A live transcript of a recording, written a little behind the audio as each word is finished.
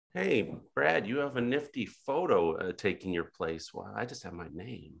Hey, Brad, you have a nifty photo taking your place. Well, I just have my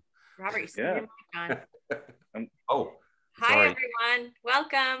name. Robert, you still Yeah. your mic on. Oh, Hi, sorry. everyone.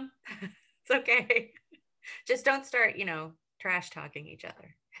 Welcome. It's okay. Just don't start, trash talking each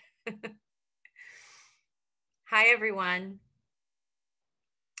other. Hi, everyone.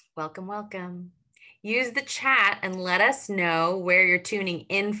 Welcome, welcome. Use the chat and let us know where you're tuning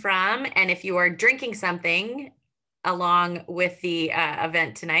in from. And if you are drinking something along with the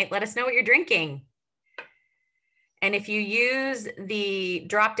event tonight, let us know what you're drinking. And if you use the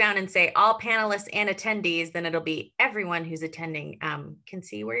drop down and say all panelists and attendees, then it'll be everyone who's attending can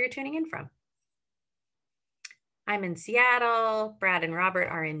see where you're tuning in from. I'm in Seattle. Brad and Robert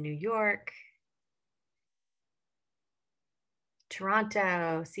are in New York.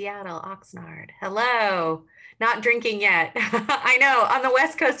 Toronto, Seattle, Oxnard. Hello. Not drinking yet. I know on the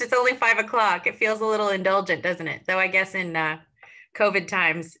West Coast, it's only 5 o'clock. It feels a little indulgent, doesn't it? Though I guess in COVID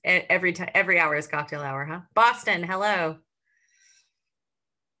times, every hour is cocktail hour, huh? Boston, hello.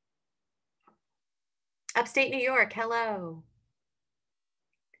 Upstate New York, hello.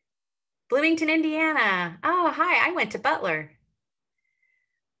 Bloomington, Indiana. Oh, hi, I went to Butler.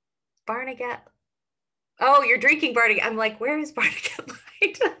 Barnegat. Oh, you're drinking Barnegat. I'm like, where is Barnegat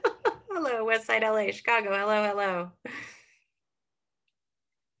Light? Hello, West Side LA, Chicago. Hello, hello.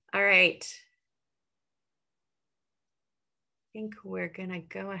 All right. I think we're gonna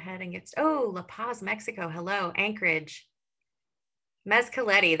go ahead and get, oh, La Paz, Mexico. Hello, Anchorage.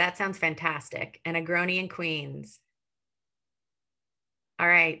 Mezcaletti, that sounds fantastic. And Negroni in Queens. All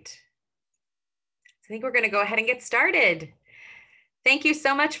right. So I think we're gonna go ahead and get started. Thank you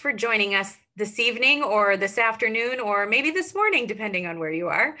so much for joining us this evening or this afternoon or maybe this morning, depending on where you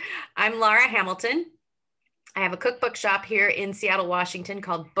are. I'm Laura Hamilton. I have a cookbook shop here in Seattle, Washington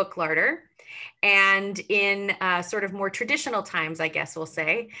called Book Larder. And in sort of more traditional times, I guess we'll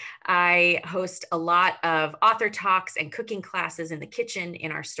say, I host a lot of author talks and cooking classes in the kitchen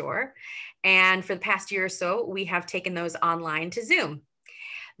in our store. And for the past year or so, we have taken those online to Zoom.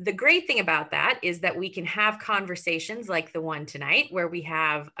 The great thing about that is that we can have conversations like the one tonight, where we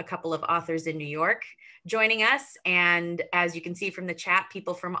have a couple of authors in New York joining us. And as you can see from the chat,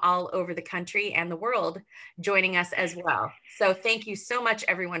 people from all over the country and the world joining us as well. So thank you so much,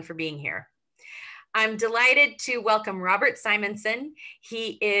 everyone, for being here. I'm delighted to welcome Robert Simonson.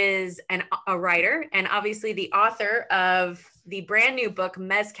 He is a writer and obviously the author of the brand new book,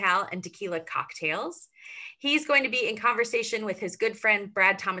 Mezcal and Tequila Cocktails. He's going to be in conversation with his good friend,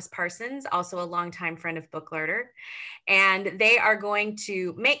 Brad Thomas Parsons, also a longtime friend of Book Larder. And they are going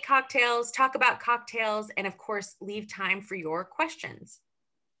to make cocktails, talk about cocktails, and of course, leave time for your questions.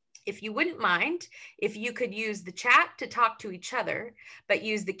 If you wouldn't mind, if you could use the chat to talk to each other, but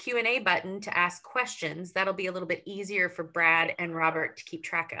use the Q&A button to ask questions, that'll be a little bit easier for Brad and Robert to keep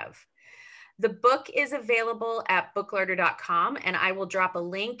track of. The book is available at booklarder.com, and I will drop a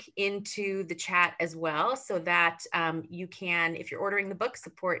link into the chat as well so that you can, if you're ordering the book,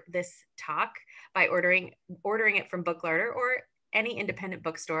 support this talk by ordering it from Book Larder or any independent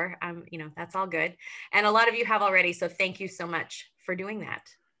bookstore. That's all good. And a lot of you have already, so thank you so much for doing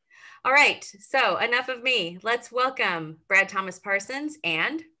that. All right, so enough of me. Let's welcome Brad Thomas Parsons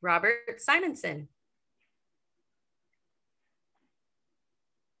and Robert Simonson.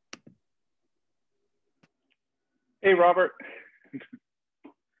 Hey, Robert.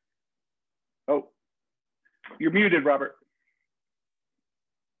 Oh, you're muted, Robert.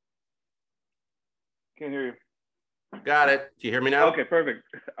 Can't hear you. Got it. Do you hear me now? Okay, perfect.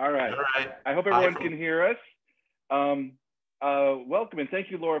 All right. All right. I hope everyone can hear us. Welcome and thank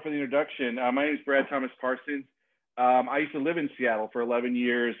you, Laura, for the introduction. My name is Brad Thomas Parsons. I used to live in Seattle for 11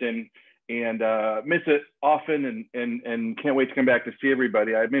 years and miss it often and can't wait to come back to see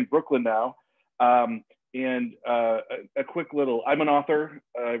everybody. I'm in Brooklyn now. A quick little, I'm an author.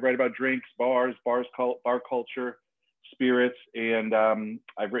 I write about drinks, bar culture, spirits, and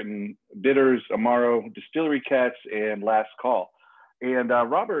I've written Bitters, Amaro, Distillery Cats, and Last Call. And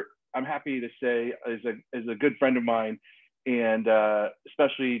Robert, I'm happy to say, is a good friend of mine. And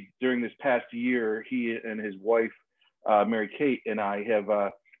especially during this past year, he and his wife, Mary Kate, and I have,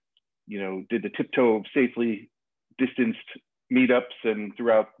 did the tiptoe safely distanced meetups and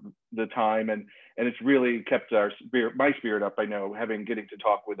throughout the time. And it's really kept my spirit up, I know, getting to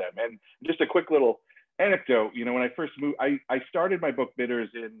talk with them. And just a quick little anecdote, when I first moved, I started my book Bitters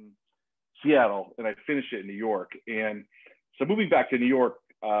in Seattle and I finished it in New York. And so moving back to New York,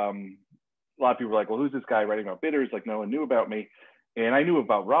 a lot of people were like, well, who's this guy writing about bitters? Like no one knew about me. And I knew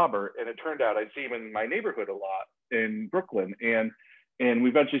about Robert, and it turned out I'd see him in my neighborhood a lot in Brooklyn. And we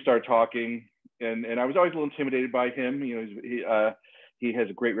eventually started talking, and I was always a little intimidated by him. He has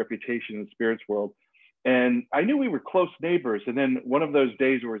a great reputation in the spirits world. And I knew we were close neighbors. And then one of those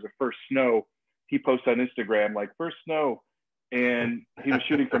days where it was the first snow, he posted on Instagram, like, first snow. And he was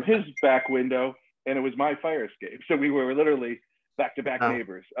shooting from his back window, and it was my fire escape. So we were literally back-to-back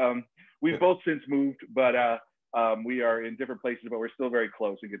neighbors. We've both since moved, but we are in different places, but we're still very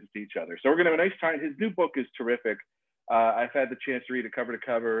close and get to see each other. So we're going to have a nice time. His new book is terrific. I've had the chance to read it cover to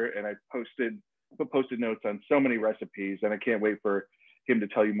cover, and I put posted notes on so many recipes, and I can't wait for him to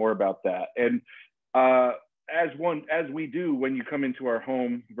tell you more about that. And as we do when you come into our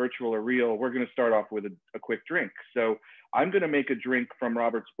home, virtual or real, we're going to start off with a quick drink. So I'm going to make a drink from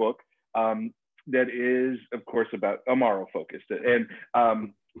Robert's book that is, of course, about Amaro focused. And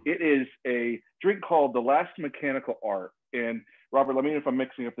it is a drink called The Last Mechanical Art. And Robert, let me know if I'm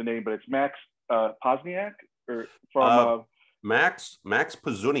mixing up the name, but it's Max Pozniak or from Max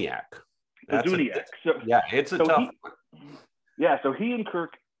Pazuniak. Pazuniak. So yeah, it's a tough one. Yeah, so he and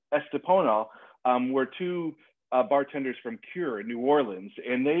Kirk Esteponal were two bartenders from Cure in New Orleans,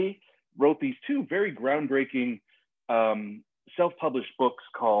 and they wrote these two very groundbreaking self-published books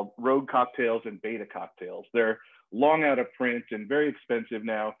called Rogue Cocktails and Beta Cocktails. They're long out of print and very expensive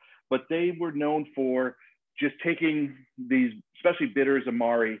now, but they were known for just taking these, especially bitters,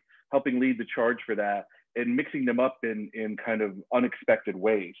 Amari, helping lead the charge for that, and mixing them up in kind of unexpected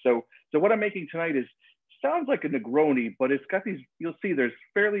ways. So what I'm making tonight sounds like a Negroni, but it's got these, you'll see there's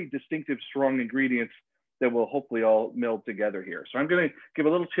fairly distinctive, strong ingredients that will hopefully all meld together here. So I'm going to give a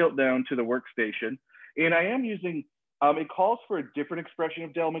little tilt down to the workstation. And I am using, it calls for a different expression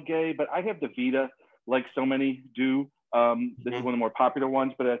of Del Maguey, but I have the Vita, like so many do. This is one of the more popular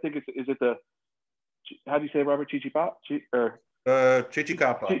ones, but I think is it the, how do you say it, Robert? Chichicapa?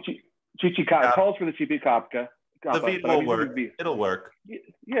 Chichicapa. Chichicapa. It calls for the Chichicapa. The Vita will work. It'll work.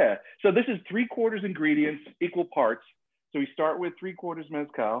 Yeah. So this is 3/4 ingredients, equal parts. So we start with 3/4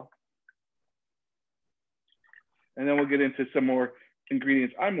 mezcal. And then we'll get into some more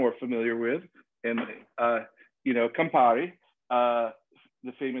ingredients I'm more familiar with. And, Campari, the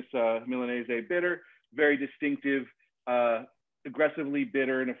famous Milanese bitter, very distinctive, aggressively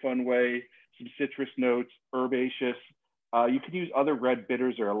bitter in a fun way, some citrus notes, herbaceous. You can use other red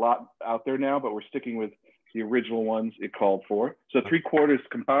bitters. There are a lot out there now, but we're sticking with the original ones it called for. So 3/4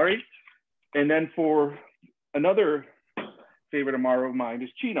 Campari. And then for another favorite Amaro of mine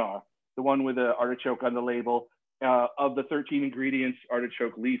is Chinar, the one with the artichoke on the label. Of the 13 ingredients,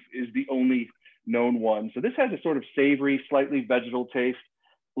 artichoke leaf is the only known one. So this has a sort of savory, slightly vegetal taste,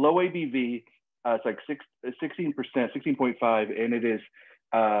 low ABV. It's like 16%, 16.5, and it is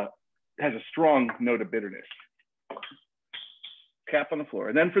has a strong note of bitterness. Cap on the floor.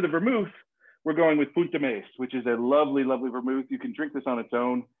 And then for the vermouth, we're going with Punta Mace, which is a lovely, lovely vermouth. You can drink this on its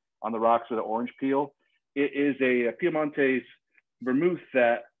own on the rocks with an orange peel. It is a Piemonte's vermouth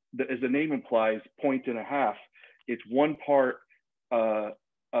that, as the name implies, 1.5. It's 1 part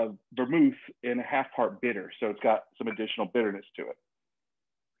of vermouth and a 1/2 part bitter. So it's got some additional bitterness to it.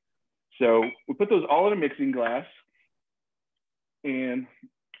 So we put those all in a mixing glass and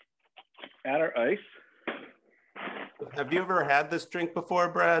add our ice. Have you ever had this drink before,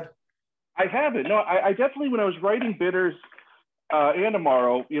 Brad? I haven't. No, I definitely, when I was writing bitters and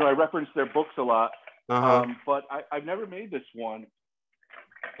Amaro, I referenced their books a lot, but I've never made this one.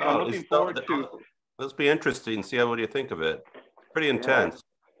 I'm looking forward to. This will be interesting. See what do you think of it? Pretty intense.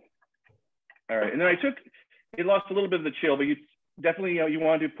 Yeah. All right, and then it lost a little bit of the chill, but you definitely, you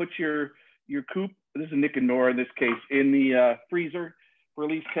want to put your coupe, this is Nick and Nora in this case, in the freezer for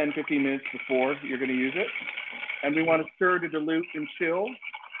at least 10, 15 minutes before you're going to use it. And we want to stir to dilute and chill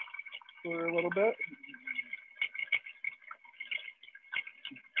for a little bit.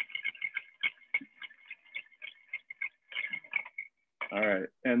 All right,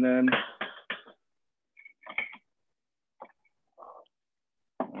 and then.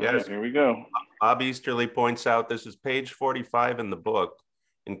 Yes, right, here we go. Bob Easterly points out this is page 45 in the book,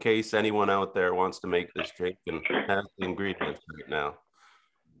 in case anyone out there wants to make this drink and has the ingredients right now.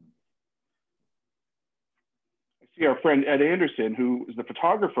 I see our friend Ed Anderson, who is the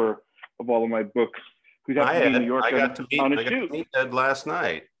photographer of all of my books, who's out in New York on a shoot. Meet Ed last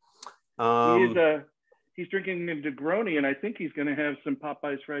night. He's drinking a Negroni, and I think he's going to have some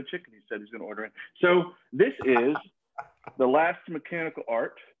Popeye's fried chicken. He said he's going to order it. So this is The Last Mechanical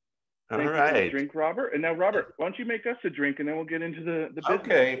Art. Thank you for the drink, Robert. And now, Robert, why don't you make us a drink, and then we'll get into the business.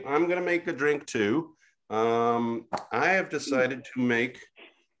 Okay, I'm going to make a drink too. I have decided to make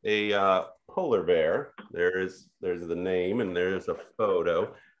a polar bear. There's the name, and there's a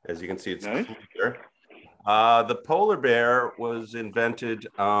photo. As you can see, it's nice. Clear. The polar bear was invented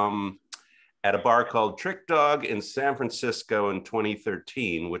at a bar called Trick Dog in San Francisco in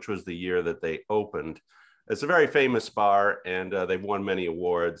 2013, which was the year that they opened. It's a very famous bar, and they've won many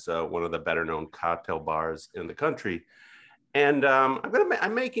awards, one of the better known cocktail bars in the country. And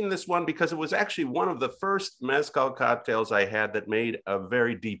I'm making this one because it was actually one of the first mezcal cocktails I had that made a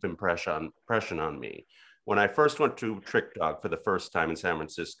very deep impression on me. When I first went to Trick Dog for the first time in San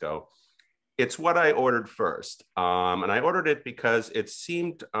Francisco, it's what I ordered first. And I ordered it because it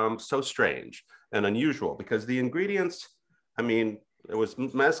seemed so strange and unusual because the ingredients, I mean, it was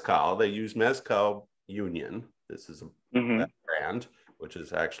mezcal. They used Mezcal Union. This is a brand, which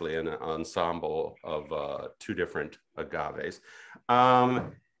is actually an ensemble of two different agaves.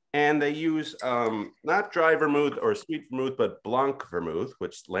 And they use not dry vermouth or sweet vermouth, but blanc vermouth,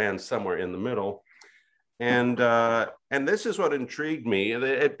 which lands somewhere in the middle. And this is what intrigued me.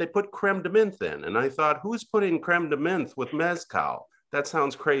 They put creme de menthe in, and I thought, who's putting creme de menthe with mezcal? That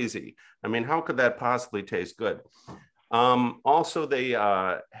sounds crazy. I mean, how could that possibly taste good? Also, they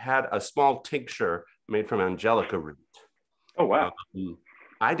had a small tincture made from angelica root. Oh, wow.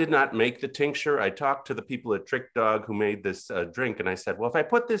 I did not make the tincture. I talked to the people at Trick Dog who made this drink, and I said, well, if I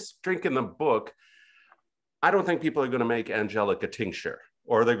put this drink in the book, I don't think people are going to make angelica tincture,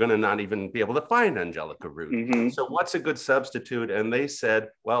 or they're going to not even be able to find angelica root. So what's a good substitute? And they said,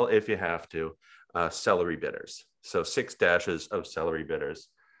 well, if you have to, celery bitters. So 6 dashes of celery bitters.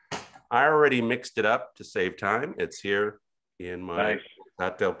 I already mixed it up to save time. It's here in my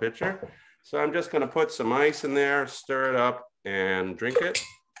cocktail pitcher. So I'm just going to put some ice in there, stir it up, and drink it.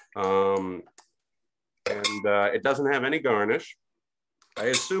 It doesn't have any garnish. I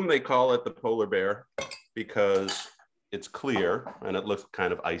assume they call it the polar bear because it's clear and it looks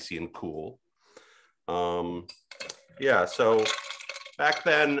kind of icy and cool. Yeah, so back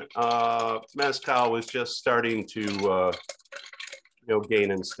then, mezcal was just starting to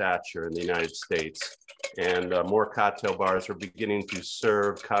gain in stature in the United States. And more cocktail bars were beginning to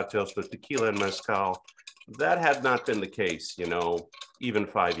serve cocktails with tequila and mezcal. That had not been the case, even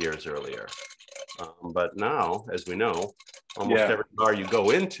 5 years earlier. But now, as we know, almost every bar you go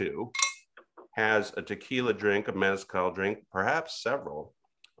into has a tequila drink, a mezcal drink, perhaps several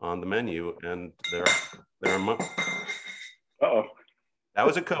on the menu. And there are Uh-oh. That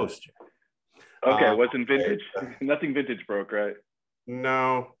was a coaster. Okay, wasn't vintage? Nothing vintage broke, right?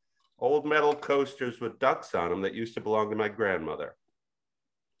 No. Old metal coasters with ducks on them that used to belong to my grandmother.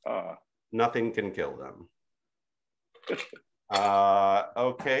 Nothing can kill them.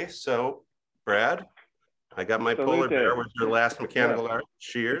 Okay, so Brad, I got my polar bear with your last mechanical art.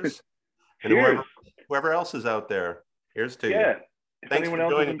 Cheers. And whoever else is out there, here's to you. Yeah, if anyone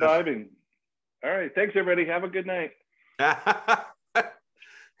else is imbibing. All right, thanks everybody. Have a good night. All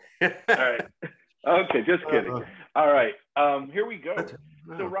right. Okay, just kidding. All right, here we go.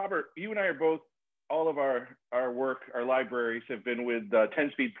 So Robert, you and I are both, all of our work, our libraries have been with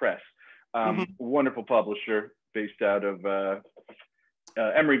 10 Speed Press, wonderful publisher based out of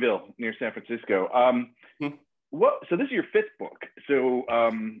Emeryville near San Francisco. So this is your 5th book. So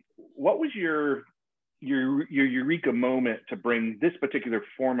what was your eureka moment to bring this particular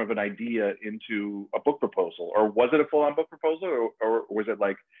form of an idea into a book proposal? Or was it a full-on book proposal, or was it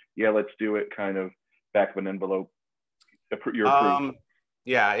like, yeah, let's do it, kind of back of an envelope, you're approved?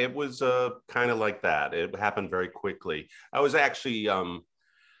 Yeah, it was kind of like that. It happened very quickly. I was actually,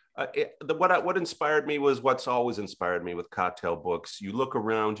 what inspired me was what's always inspired me with cocktail books. You look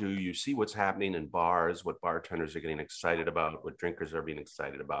around you, you see what's happening in bars, what bartenders are getting excited about, what drinkers are being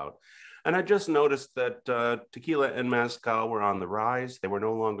excited about. And I just noticed that tequila and mezcal were on the rise. They were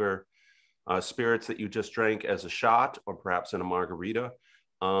no longer spirits that you just drank as a shot or perhaps in a margarita.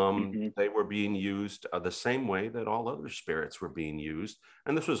 They were being used the same way that all other spirits were being used.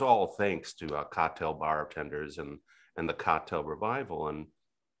 And this was all thanks to cocktail bartenders and the cocktail revival. And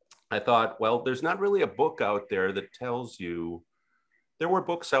I thought, well, there's not really a book out there that tells you, there were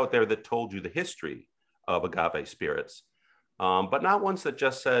books out there that told you the history of agave spirits, but not ones that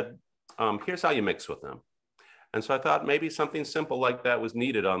just said, here's how you mix with them. And so I thought maybe something simple like that was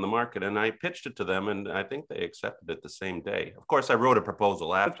needed on the market. And I pitched it to them, and I think they accepted it the same day. Of course, I wrote a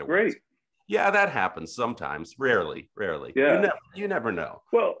proposal afterwards. That's great. Yeah, that happens sometimes. Rarely. Yeah. You never know.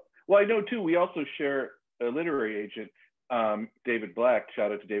 Well, I know too, we also share a literary agent, David Black.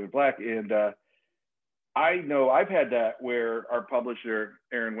 Shout out to David Black. And I know I've had that where our publisher,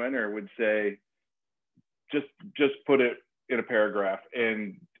 Aaron Wenner, would say, just put it in a paragraph,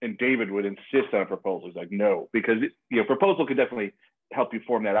 and David would insist on a proposal. He's like, no, because proposal could definitely help you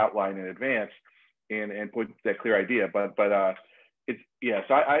form that outline in advance and put that clear idea. But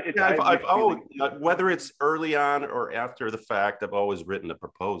I've always, whether it's early on or after the fact, I've always written a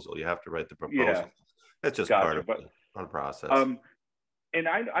proposal. You have to write the proposal. Yeah. That's just Gotcha. part of the process. And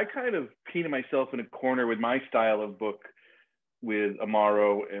I kind of painted myself in a corner with my style of book with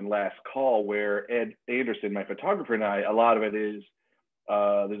Amaro and Last Call, where Ed Anderson, my photographer, and I, a lot of it is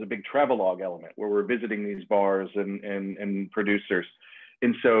there's a big travelogue element where we're visiting these bars and producers.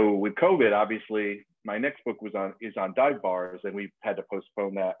 And so with COVID, obviously, my next book is on dive bars, and we had to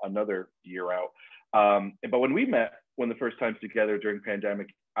postpone that another year out. But when we met, the first times together during pandemic,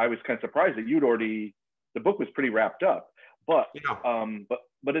 I was kind of surprised that the book was pretty wrapped up. But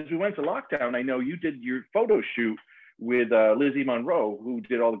as we went to lockdown, I know you did your photo shoot with Lizzie Monroe, who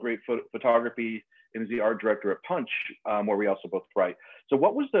did all the great photography and is the art director at Punch, where we also both write. So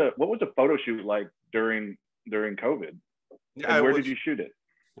what was the photo shoot like during COVID? Yeah, and where did you shoot it?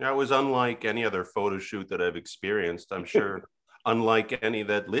 Yeah, it was unlike any other photo shoot that I've experienced. I'm sure unlike any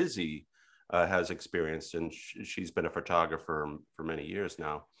that Lizzie has experienced, and she's been a photographer for many years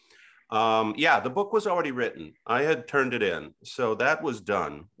now. Yeah, the book was already written. I had turned it in. So that was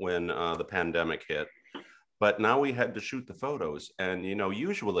done when the pandemic hit. But now we had to shoot the photos. And,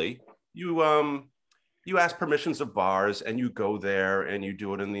 usually you ask permissions of bars and you go there and you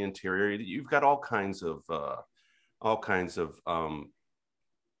do it in the interior. You've got all kinds of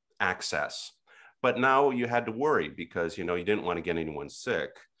access. But now you had to worry because, you didn't want to get anyone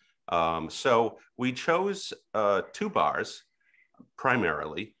sick. So we chose 2 bars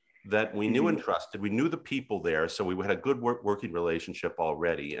primarily that we knew and trusted. We knew the people there, so we had a good working relationship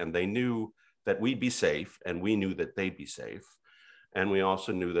already, and they knew that we'd be safe, and we knew that they'd be safe. And we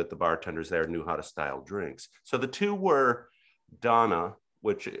also knew that the bartenders there knew how to style drinks. So the 2 were Donna,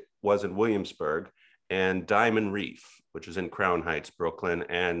 which was in Williamsburg, and Diamond Reef, which is in Crown Heights, Brooklyn.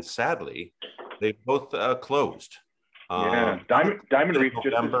 And sadly, they both closed. Diamond Reef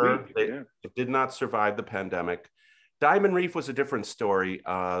just November. It did not survive the pandemic. Diamond Reef was a different story.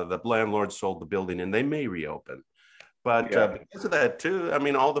 The landlord sold the building and they may reopen. But because of that too, I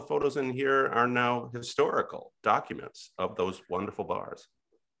mean, all the photos in here are now historical documents of those wonderful bars.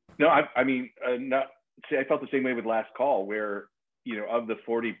 No, I felt the same way with Last Call, where, of the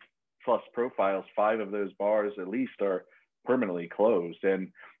 40 plus profiles, 5 of those bars at least are permanently closed.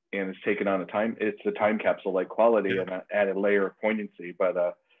 And it's taken on it's a time capsule like quality and an added layer of poignancy, but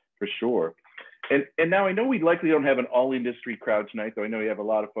for sure. And now I know we likely don't have an all industry crowd tonight, though I know you have a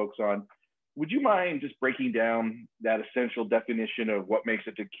lot of folks on. Would you mind just breaking down that essential definition of what makes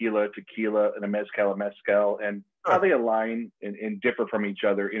a tequila and a mezcal, and how they align and differ from each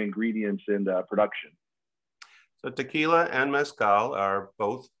other in ingredients and production? So tequila and mezcal are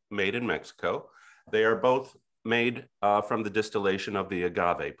both made in Mexico. They are both made from the distillation of the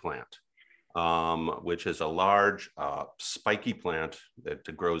agave plant, which is a large spiky plant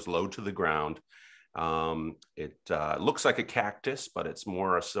that grows low to the ground. It looks like a cactus, but it's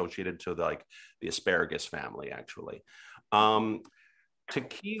more associated to the asparagus family, actually.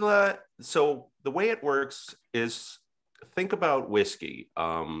 Tequila, so the way it works is, think about whiskey.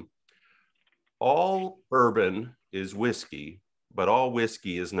 All bourbon is whiskey, but all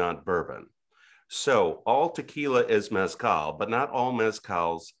whiskey is not bourbon. So all tequila is mezcal, but not all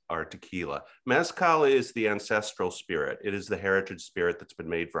mezcals are tequila. Mezcal is the ancestral spirit. It is the heritage spirit that's been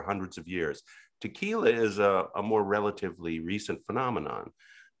made for hundreds of years. Tequila is a more relatively recent phenomenon.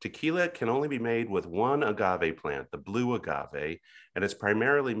 Tequila can only be made with one agave plant, the blue agave, and it's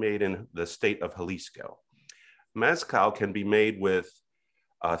primarily made in the state of Jalisco. Mezcal can be made with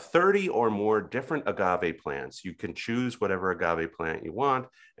 30 or more different agave plants. You can choose whatever agave plant you want,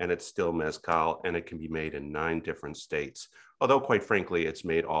 and it's still mezcal, and it can be made in 9 different states. Although, quite frankly, it's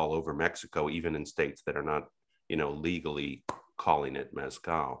made all over Mexico, even in states that are not, legally calling it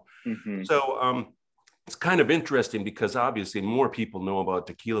mezcal. So it's kind of interesting because obviously more people know about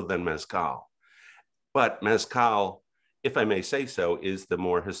tequila than mezcal. But mezcal, if I may say so, is the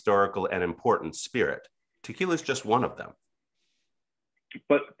more historical and important spirit. Tequila is just one of them.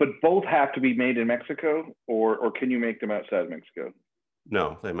 But both have to be made in Mexico, or can you make them outside of Mexico?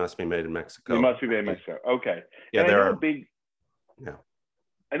 No, they must be made in Mexico. They must be made in Mexico. Okay. Yeah, I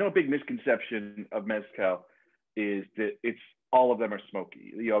know a big misconception of mezcal is that all of them are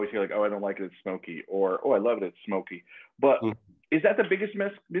smoky. You always hear like, oh, I don't like it, it's smoky, or oh, I love it, it's smoky. But is that the biggest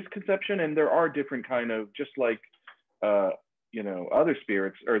misconception? And there are different kind of, just like other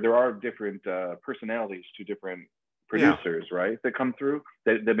spirits, or there are different personalities to different producers, right, that come through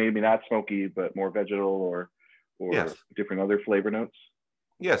that maybe not smoky but more vegetal or different other flavor notes.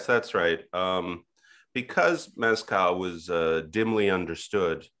 Yes, that's right. Because mezcal was dimly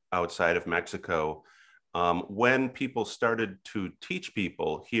understood outside of Mexico, when people started to teach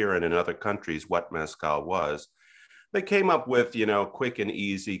people here and in other countries what mezcal was, they came up with, you know, quick and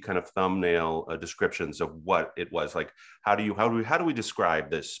easy kind of thumbnail descriptions of what it was. Like, how do we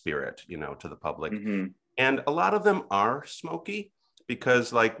describe this spirit, you know, to the public? Mm-hmm. And a lot of them are smoky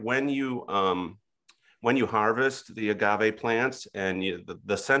because, like, when you harvest the agave plants, and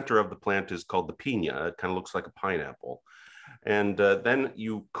the center of the plant is called the piña, it kind of looks like a pineapple. And then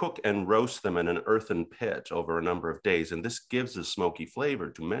you cook and roast them in an earthen pit over a number of days. And this gives a smoky flavor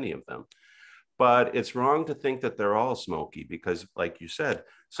to many of them. But it's wrong to think that they're all smoky because, like you said,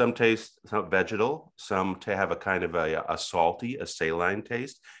 some taste vegetal, some to have a kind of a salty, a saline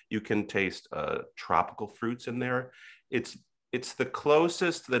taste. You can taste tropical fruits in there. It's the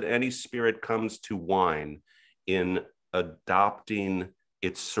closest that any spirit comes to wine in adopting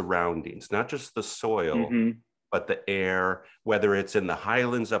its surroundings, not just the soil, Mm-hmm. but the air, whether it's in the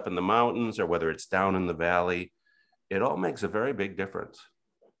highlands up in the mountains or whether it's down in the valley. It all makes a very big difference.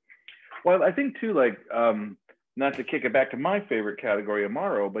 Well, I think too, like, not to kick it back to my favorite category,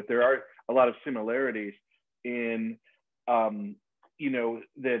 Amaro, but there are a lot of similarities in, you know,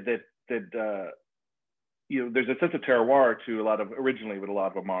 that you know, there's a sense of terroir to originally with a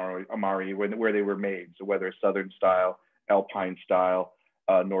lot of Amari where they were made. So whether it's Southern style, Alpine style,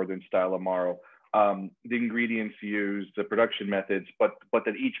 Northern style Amaro, the ingredients used, the production methods, but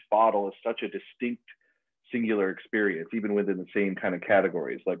that each bottle is such a distinct, singular experience, even within the same kind of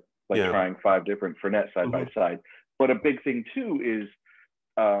categories, like trying 5 different Fernet side by side. But a big thing too is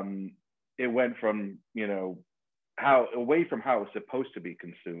it went from, you know, away from how it's supposed to be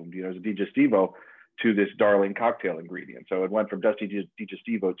consumed, you know, as a digestivo, to this darling cocktail ingredient. So it went from dusty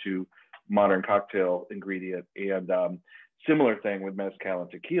digestivo to modern cocktail ingredient. And similar thing with mezcal and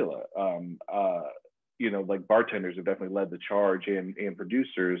tequila. You know, like bartenders have definitely led the charge, and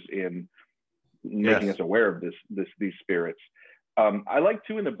producers in making us aware of these spirits. I like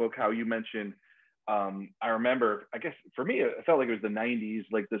too in the book how you mentioned, I remember, I guess for me, it felt like it was the 90s,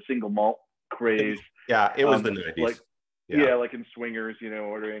 like the single malt craze. It was the 90s. Like, like in swingers, you know,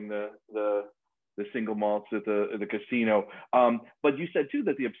 ordering the single malts at the casino. But you said too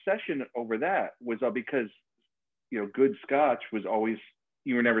that the obsession over that was because, you know, good Scotch was always,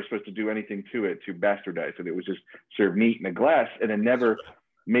 you were never supposed to do anything to it to bastardize it. It was just served neat in a glass, and it never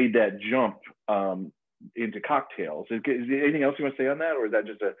made that jump into cocktails. Is there anything else you want to say on that, or is that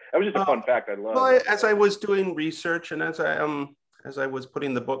was just a fun fact I love? Well, as I was doing research and as I was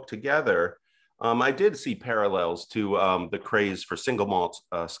putting the book together, I did see parallels to the craze for single malt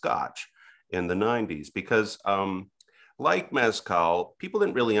Scotch in the 90s, because like mezcal, people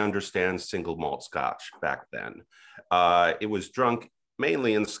didn't really understand single malt Scotch back then. It was drunk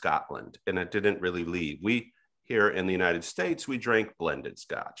mainly in Scotland, and it didn't really leave. We here in the United States, we drank blended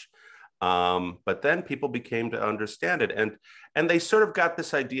Scotch. But then people became to understand it, and they sort of got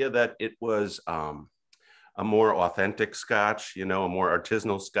this idea that it was a more authentic Scotch, you know, a more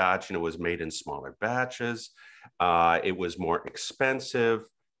artisanal Scotch, and it was made in smaller batches. It was more expensive.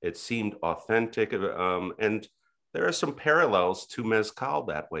 It seemed authentic, and there are some parallels to mezcal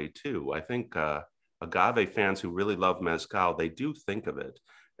that way too. I think agave fans who really love mezcal, they do think of it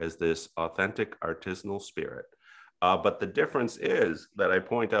as this authentic artisanal spirit. But the difference is that I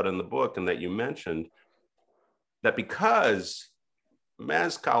point out in the book, and that you mentioned, that because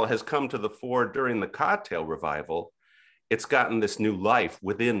mezcal has come to the fore during the cocktail revival, it's gotten this new life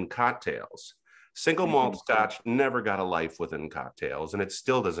within cocktails. Single malt Scotch never got a life within cocktails, and it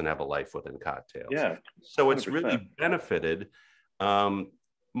still doesn't have a life within cocktails. Yeah, so it's really benefited.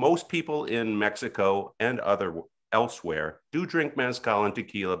 Most people in Mexico and elsewhere do drink mezcal and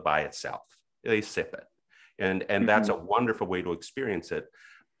tequila by itself. They sip it. And that's a wonderful way to experience it.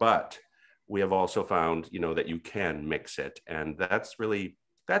 But we have also found, you know, that you can mix it. And that's really,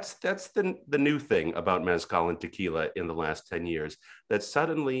 that's the new thing about mezcal and tequila in the last 10 years, that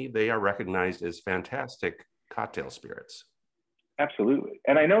suddenly they are recognized as fantastic cocktail spirits. Absolutely.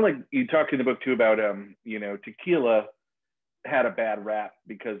 And I know, like, you talked in the book too about, you know, tequila had a bad rap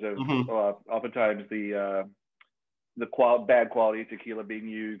because of oftentimes the bad quality of tequila being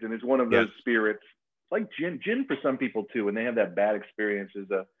used. And it's one of those spirits, like gin for some people too, and they have that bad experience as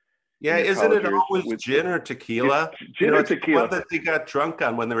a isn't it always gin or tequila? Gin or tequila that they got drunk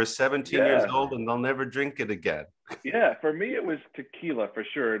on when they were 17 years old, and they'll never drink it again. Yeah, for me it was tequila for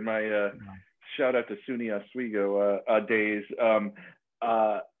sure. In my shout out to SUNY Oswego days,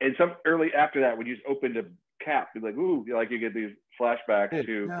 and some early after that, when you just opened a cap, you're like, ooh, like you get these flashbacks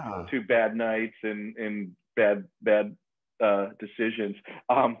to bad nights and bad decisions.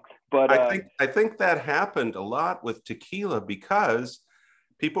 But I think that happened a lot with tequila because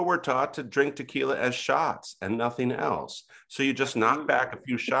people were taught to drink tequila as shots and nothing else. So you just knock back a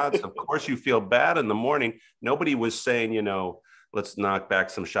few shots. Of course, you feel bad in the morning. Nobody was saying, you know, let's knock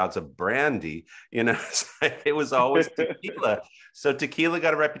back some shots of brandy. You know, it was always tequila. So tequila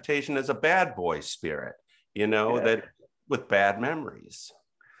got a reputation as a bad boy spirit, you know, that with bad memories.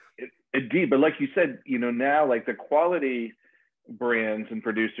 Indeed, but like you said, you know, now like the quality brands and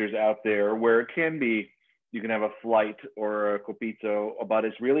producers out there where it can be, you can have a flight or a copito, but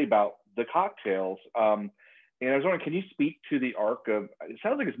it's really about the cocktails. And I was wondering, can you speak to the arc of, it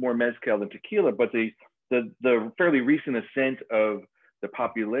sounds like it's more mezcal than tequila, but the fairly recent ascent of the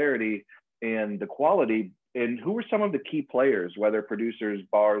popularity and the quality, and who were some of the key players, whether producers,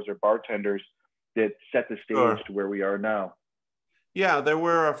 bars, or bartenders, that set the stage to where we are now? Yeah, there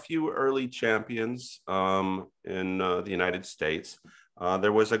were a few early champions in the United States.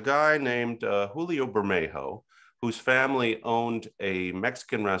 There was a guy named Julio Bermejo, whose family owned a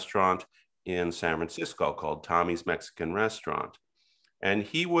Mexican restaurant in San Francisco called Tommy's Mexican Restaurant. And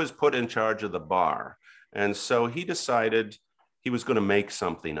he was put in charge of the bar. And so he decided he was going to make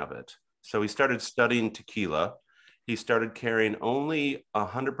something of it. So he started studying tequila. He started carrying only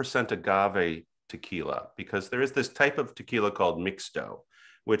 100% agave tequila, because there is this type of tequila called mixto,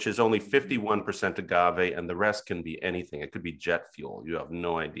 which is only 51% agave, and the rest can be anything. It could be jet fuel. You have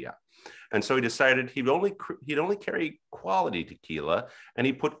no idea. And so he decided he'd only carry quality tequila, and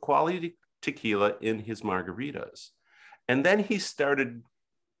he put quality tequila in his margaritas. And then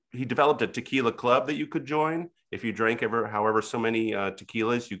he developed a tequila club that you could join. If you drank however so many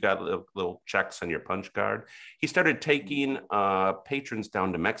tequilas, you got little checks on your punch card. He started taking patrons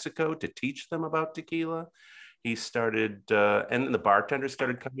down to Mexico to teach them about tequila. He started, and the bartenders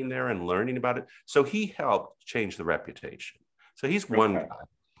started coming there and learning about it. So he helped change the reputation. So he's one guy.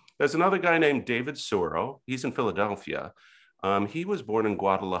 There's another guy named David Suro. He's in Philadelphia. He was born in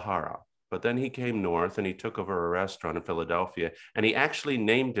Guadalajara, but then he came north and he took over a restaurant in Philadelphia, and he actually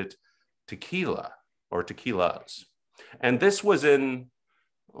named it Tequila or Tequilas. And this was in,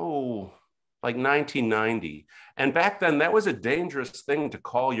 like 1990. And back then that was a dangerous thing to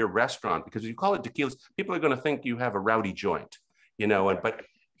call your restaurant, because if you call it tequilas, people are going to think you have a rowdy joint, you know, but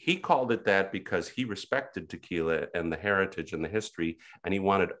he called it that because he respected tequila and the heritage and the history, and he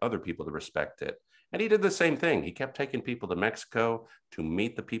wanted other people to respect it. And he did the same thing. He kept taking people to Mexico to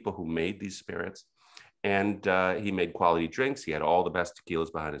meet the people who made these spirits. And he made quality drinks. He had all the best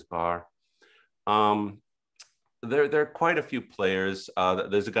tequilas behind his bar. There are quite a few players.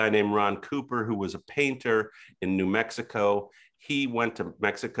 There's a guy named Ron Cooper who was a painter in New Mexico. He went to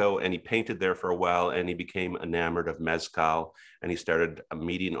Mexico and he painted there for a while, and he became enamored of mezcal, and he started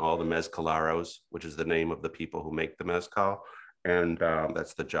meeting all the mezcaleros, which is the name of the people who make the mezcal, and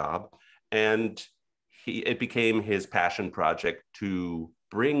that's the job. And it became his passion project to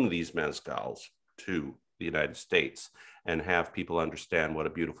bring these mezcals to the United States and have people understand what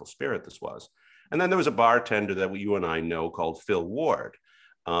a beautiful spirit this was. And then there was a bartender that you and I know called Phil Ward.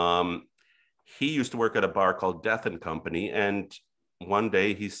 He used to work at a bar called Death and Company, and one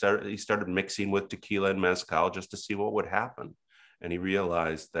day he started mixing with tequila and mezcal just to see what would happen. And he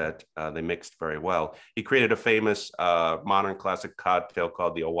realized that they mixed very well. He created a famous modern classic cocktail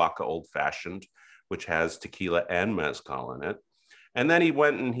called the Oaxaca Old Fashioned, which has tequila and mezcal in it. And then he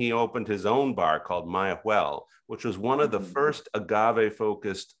went and he opened his own bar called Mayahuel, which was one of the first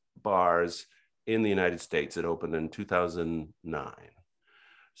agave-focused bars in the United States. It opened in 2009.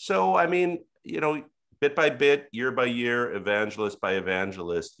 So, I mean, you know, bit by bit, year by year, evangelist by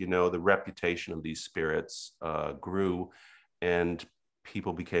evangelist, you know, the reputation of these spirits grew, and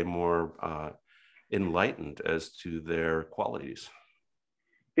people became more enlightened as to their qualities.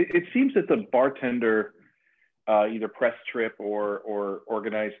 It seems that the bartender, either press trip or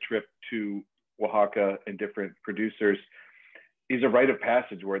organized trip to Oaxaca and different producers, is a rite of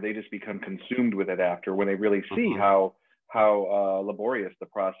passage where they just become consumed with it after, when they really see how laborious the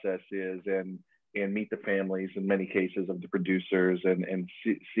process is, and meet the families in many cases of the producers, and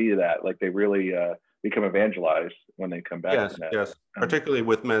see that, like, they really become evangelized when they come back. Yes, yes. Particularly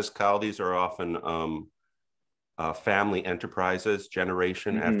with mezcal, these are often family enterprises,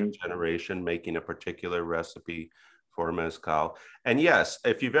 generation after generation, making a particular recipe for mezcal. And yes,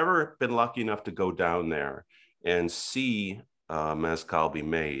 if you've ever been lucky enough to go down there and see mezcal be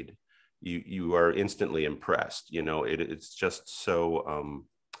made, you are instantly impressed. You know, it's just so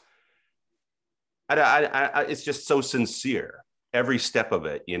it's just so sincere, every step of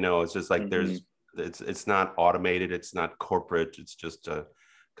it. You know, it's just like it's not automated, it's not corporate, it's just a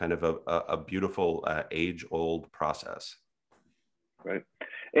kind of a beautiful age-old process. Right.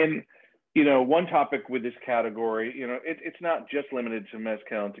 And You know, one topic with this category, you know, it's not just limited to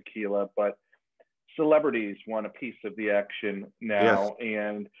mezcal and tequila, but celebrities want a piece of the action Yes. now.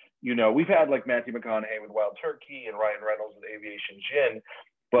 And, you know, we've had like Matthew McConaughey with Wild Turkey and Ryan Reynolds with Aviation Gin,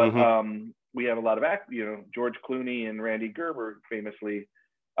 but we have a lot of you know, George Clooney and Randy Gerber famously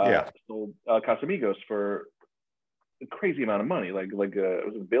Yeah. sold Casamigos for a crazy amount of money, like it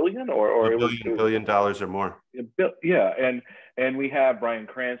was a billion or $1 billion or more. Yeah, and we have Bryan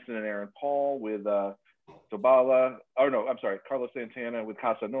Cranston and Aaron Paul with Zabala. Oh no, I'm sorry, Carlos Santana with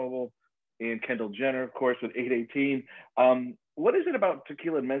Casa Noble, and Kendall Jenner, of course, with 818. What is it about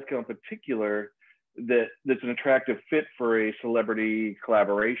tequila and mezcal in particular that's an attractive fit for a celebrity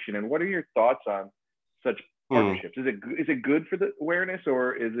collaboration? And what are your thoughts on such partnerships? Is it good for the awareness,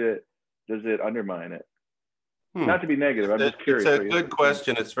 or does it undermine it? Not to be negative, I'm just curious. It's a good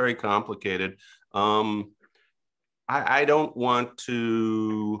question. It's very complicated. I don't want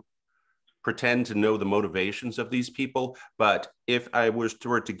to pretend to know the motivations of these people, but if I were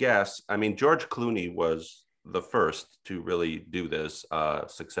to guess, I mean, George Clooney was the first to really do this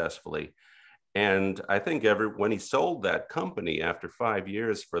successfully. And I think when he sold that company after 5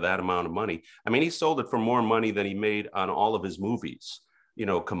 years for that amount of money, I mean, he sold it for more money than he made on all of his movies, you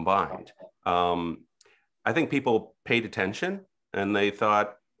know, combined. I think people paid attention and they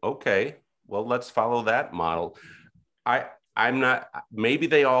thought, okay, well, let's follow that model. I'm not, maybe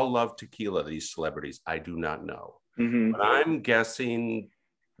they all love tequila, these celebrities. I do not know. But I'm guessing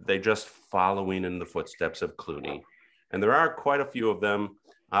they're just following in the footsteps of Clooney. And there are quite a few of them.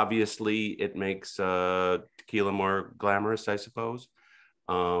 Obviously, it makes tequila more glamorous, I suppose.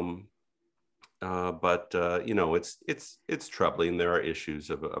 But you know, it's troubling. There are issues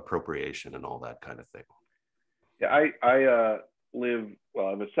of appropriation and all that kind of thing. Yeah, I live, well,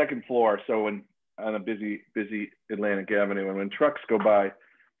 on the second floor, so on a busy Atlantic Avenue, and when trucks go by,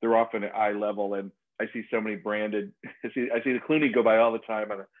 they're often at eye level, and I see so many branded. I see the Clooney go by all the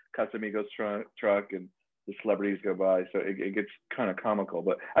time on a Casamigos truck, and the celebrities go by, so it gets kind of comical.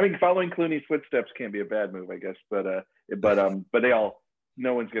 But I mean, following Clooney's footsteps can't be a bad move, I guess. But they all,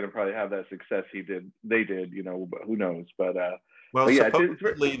 no one's going to probably have that success they did, you know, but who knows? But well, but yeah,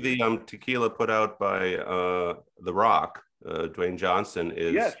 supposedly the tequila put out by The Rock, Dwayne Johnson,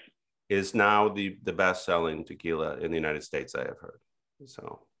 is now the best-selling tequila in the United States, I have heard.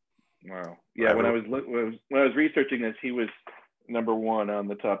 So, wow, yeah. When I was researching this, he was #1 on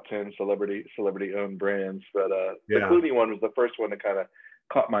the top 10 celebrity-owned brands. But the Clooney one was the first one that kind of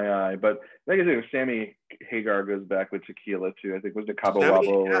caught my eye. But I think Sammy Hagar goes back with tequila too. I think was the Cabo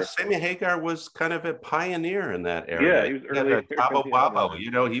Wabo. Sammy Hagar was kind of a pioneer in that area. Yeah, he was early. Cabo Wabo,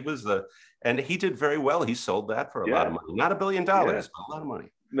 you know, and he did very well. He sold that for a lot of money. Not $1 billion, but a lot of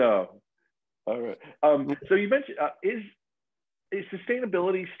money. No. All right. So you mentioned, is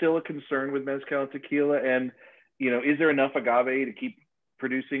sustainability still a concern with mezcal and tequila? And, you know, is there enough agave to keep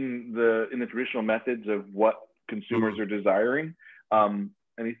producing in the traditional methods of what consumers are desiring?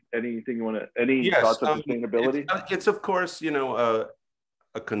 Anything you want to, any thoughts on sustainability? It's of course, you know,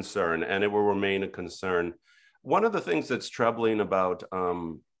 a concern, and it will remain a concern. One of the things that's troubling about,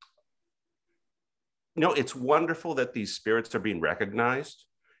 you know, it's wonderful that these spirits are being recognized,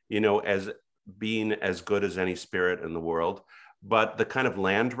 you know, as being as good as any spirit in the world. But the kind of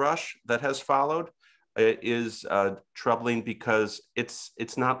land rush that has followed is troubling, because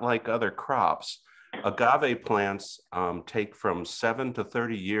it's not like other crops. Agave plants take from 7 to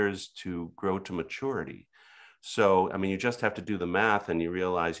 30 years to grow to maturity. So, I mean, you just have to do the math and you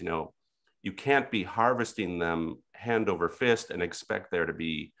realize, you know, you can't be harvesting them hand over fist and expect there to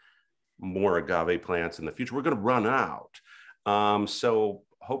be more agave plants in the future. We're going to run out. So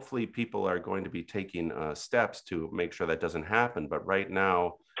hopefully people are going to be taking steps to make sure that doesn't happen. But right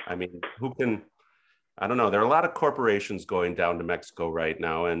now, I mean, I don't know. There are a lot of corporations going down to Mexico right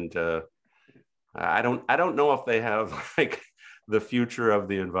now. And I don't know if they have like the future of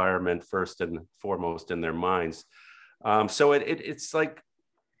the environment first and foremost in their minds. So it's like,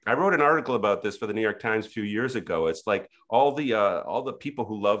 I wrote an article about this for the New York Times a few years ago. It's like all the people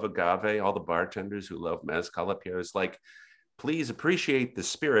who love agave, all the bartenders who love mezcal up here, is like, please appreciate the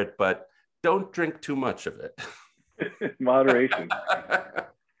spirit, but don't drink too much of it. Moderation.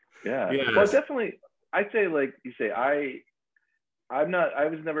 Yeah. Yes. Well, definitely, I'd say, like you say, I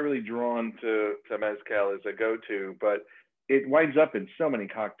was never really drawn to mezcal as a go-to, but it winds up in so many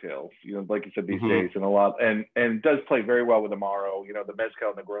cocktails, you know, like you said, these days, and a lot, and it does play very well with Amaro. You know, the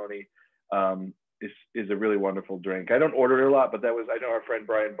Mezcal Negroni is a really wonderful drink. I don't order it a lot, but I know our friend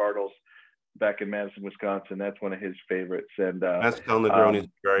Brian Bartles back in Madison, Wisconsin. That's one of his favorites. And Mezcal Negroni is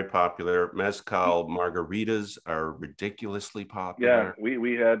very popular. Mezcal margaritas are ridiculously yeah, popular.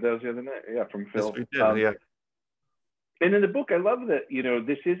 we had those the other night. Yeah, from Yes, Phil. we did. Yeah. And in the book, I love that, you know,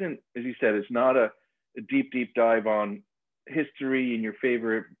 this isn't, as you said, it's not a deep dive on history and your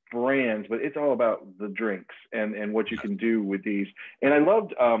favorite brands, but it's all about the drinks and what you can do with these. And I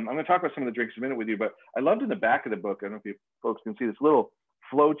loved, I'm going to talk about some of the drinks in a minute with you, but I loved in the back of the book, I don't know if you folks can see this little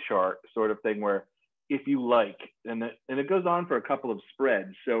flow chart sort of thing where if you like, and it goes on for a couple of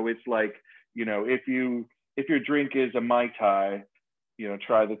spreads. So it's like, you know, if your drink is a Mai Tai, you know,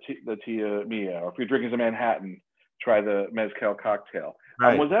 try the Tia Mia, or if your drink is a Manhattan, try the Mezcal cocktail.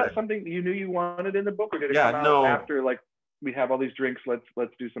 Right, Was that right. something you knew you wanted in the book, or did it Yeah, come out no. after, like, we have all these drinks, let's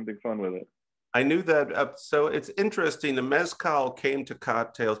do something fun with it? I knew that. So it's interesting. The mezcal came to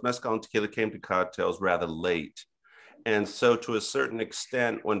cocktails. Mezcal and tequila came to cocktails rather late. And so to a certain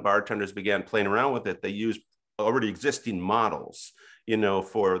extent, when bartenders began playing around with it, they used already existing models, you know,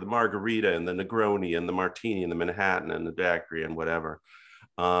 for the margarita and the Negroni and the martini and the Manhattan and the daiquiri and whatever.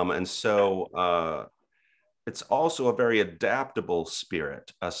 And so it's also a very adaptable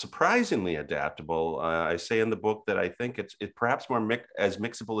spirit, surprisingly adaptable. I say in the book that I think it's perhaps more as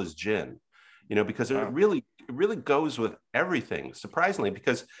mixable as gin, you know, because Wow. it really goes with everything. Surprisingly,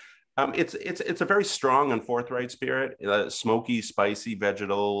 because it's a very strong and forthright spirit, smoky, spicy,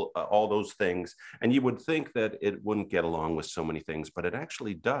 vegetal, all those things. And you would think that it wouldn't get along with so many things, but it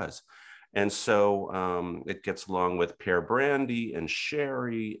actually does. And so it gets along with pear brandy and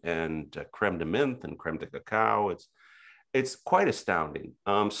sherry and creme de menthe and creme de cacao. It's quite astounding.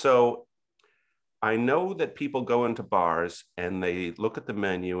 So I know that people go into bars and they look at the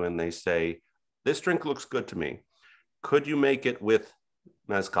menu and they say, this drink looks good to me. Could you make it with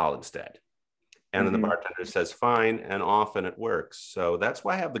mezcal instead? And then the bartender says, fine. And often it works. So that's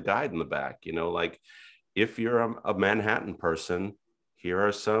why I have the guide in the back, you know, like if you're a Manhattan person, here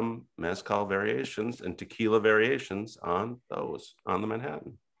are some mezcal variations and tequila variations on the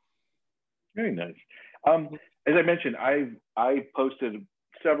Manhattan. Very nice. As I mentioned, I posted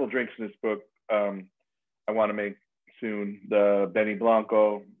several drinks in this book. I want to make soon: the Benny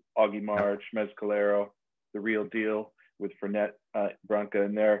Blanco, Augie March, Mezcalero, the Real Deal with Fernet Branca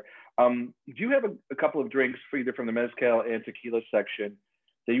in there. Do you have a couple of drinks for either from the mezcal and tequila section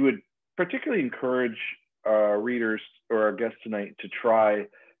that you would particularly encourage readers or our guests tonight to try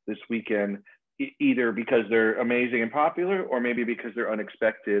this weekend, either because they're amazing and popular, or maybe because they're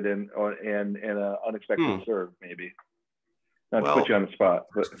unexpected and unexpected serve, maybe? Not to put you on the spot.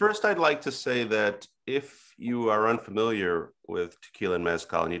 But first, I'd like to say that if you are unfamiliar with tequila and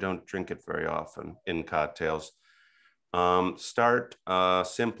mezcal and you don't drink it very often in cocktails, start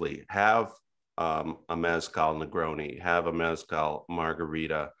simply. Have a mezcal Negroni, have a mezcal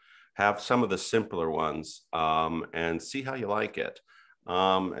margarita, have some of the simpler ones, and see how you like it.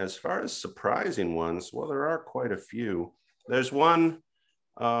 As far as surprising ones, well, there are quite a few. There's one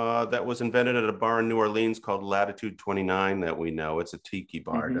that was invented at a bar in New Orleans called Latitude 29 that we know. It's a tiki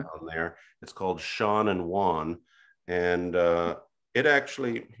bar down there. It's called Sean and Juan. And it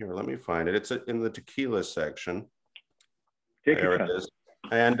actually, here, let me find it. It's in the tequila section. There it is.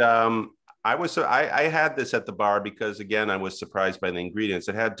 And I had this at the bar because, again, I was surprised by the ingredients.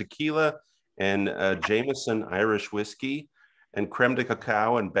 It had tequila and Jameson Irish whiskey and creme de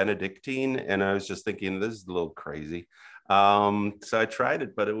cacao and Benedictine. And I was just thinking, this is a little crazy. So I tried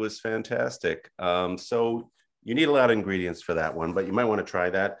it, but it was fantastic. So you need a lot of ingredients for that one, but you might want to try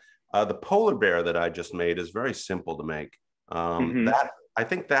that. The polar bear that I just made is very simple to make. I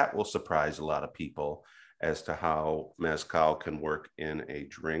think that will surprise a lot of people as to how mezcal can work in a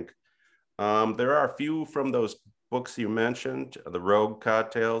drink. There are a few from those books you mentioned, the Rogue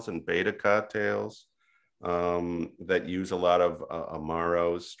cocktails and Beta cocktails, that use a lot of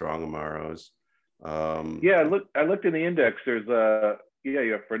Amaros, strong Amaros. Yeah, I looked in the index. There's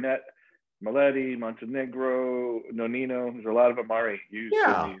you have Fernet, Maletti, Montenegro, Nonino. There's a lot of Amari used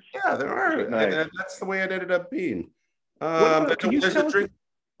in these. Yeah, there are. Nice. And that's the way it ended up being. Can you tell us?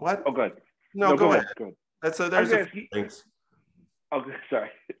 What? Oh, go ahead. No, go ahead. Go ahead. There's a few things. Oh, sorry,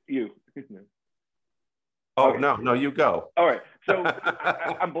 you. Oh, okay. No, you go. All right. So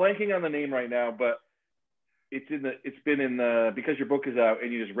I'm blanking on the name right now, but it's been in the, because your book is out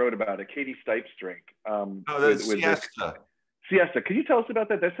and you just wrote about it, Katie Stipe's drink. That's Siesta. Siesta. Can you tell us about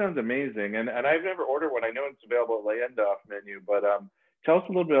that? That sounds amazing. And I've never ordered one. I know it's available at La Endoff menu, but tell us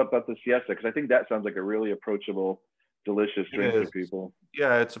a little bit about the Siesta, because I think that sounds like a really approachable, delicious drink for people.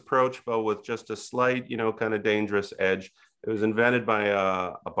 Yeah, it's approachable with just a slight, kind of dangerous edge. It was invented by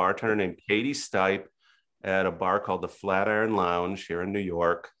a bartender named Katie Stipe. at a bar called the Flatiron Lounge here in New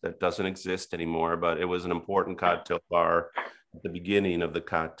York that doesn't exist anymore, but it was an important cocktail bar at the beginning of the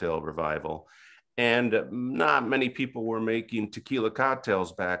cocktail revival. And not many people were making tequila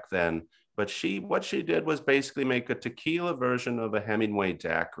cocktails back then, but what she did was basically make a tequila version of a Hemingway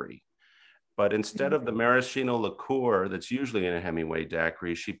daiquiri. But instead of the maraschino liqueur that's usually in a Hemingway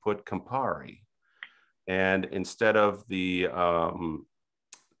daiquiri, she put Campari. And instead of the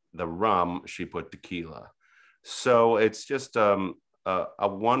rum, she put tequila. So it's just a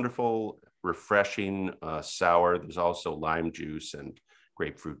wonderful, refreshing sour. There's also lime juice and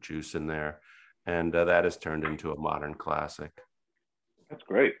grapefruit juice in there. And that has turned into a modern classic. That's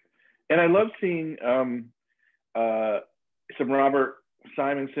great. And I love seeing some Robert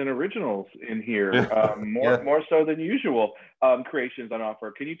Simonson originals in here, more so than usual creations on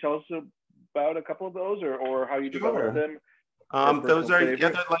offer. Can you tell us about a couple of those, or how you develop them? Those are,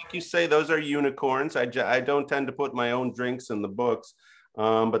 like you say, those are unicorns. I don't tend to put my own drinks in the books,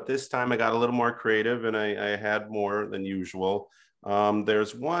 but this time I got a little more creative and I had more than usual.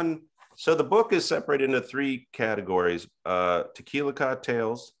 There's one, so the book is separated into 3 categories: tequila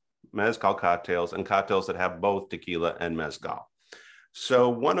cocktails, mezcal cocktails, and cocktails that have both tequila and mezcal. So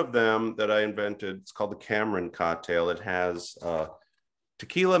one of them that I invented, it's called the Cameron cocktail. It has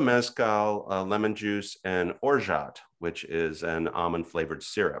tequila, mezcal, lemon juice, and orgeat, which is an almond flavored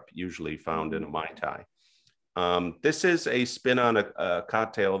syrup, usually found in a Mai Tai. This is a spin on a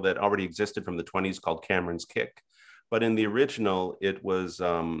cocktail that already existed from the 20s called Cameron's Kick. But in the original, it was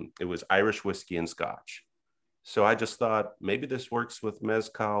Irish whiskey and scotch. So I just thought maybe this works with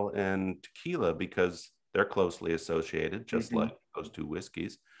mezcal and tequila because they're closely associated, just like those 2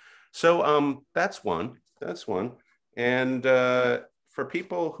 whiskeys. So that's one. And for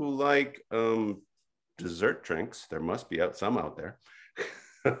people who like dessert drinks, there must be some out there.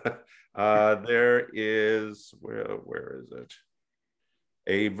 There is, where is it?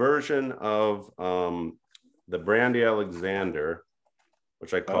 A version of the Brandy Alexander,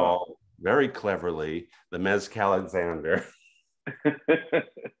 which I call very cleverly the Mezcal Alexander.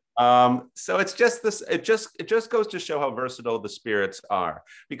 So it's just this. It just goes to show how versatile the spirits are,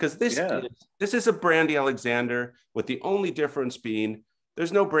 because this is a Brandy Alexander with the only difference being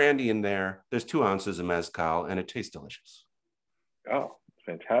there's no brandy in there. There's 2 ounces of mezcal, and it tastes delicious. Oh,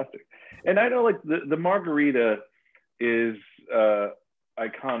 fantastic! And I know, like the margarita is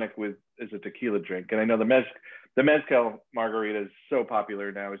iconic as a tequila drink, and I know the mezcal margarita is so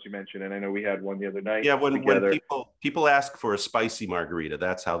popular now, as you mentioned, and I know we had one the other night. Yeah, when people ask for a spicy margarita,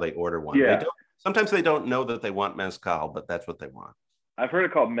 that's how they order one. Yeah. Sometimes they don't know that they want mezcal, but that's what they want. I've heard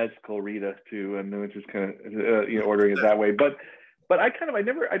it called Mezcal Rita too, and it's just kind of ordering it that way. But I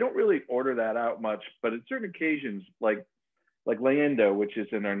don't really order that out much. But at certain occasions, like Leyendo, which is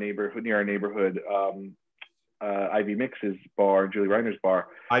in near our neighborhood, Ivy Mix's bar, Julie Reiner's bar.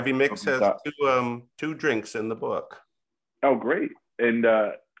 Ivy Mix has 2 drinks in the book. Oh, great! And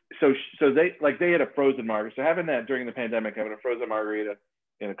so they had a frozen margarita. So having that during the pandemic, having a frozen margarita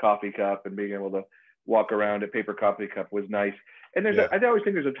in a coffee cup and being able to walk around a paper coffee cup was nice. And I always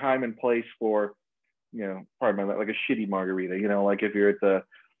think there's a time and place for, pardon my, like a shitty margarita. Like if you're at the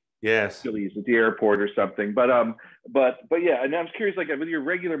Chili's at the airport or something. But yeah. And I'm curious, like with your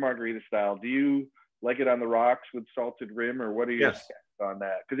regular margarita style, do you like it on the rocks with salted rim, or what are your stats on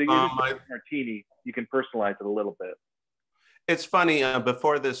that? Because martini, you can personalize it a little bit. It's funny.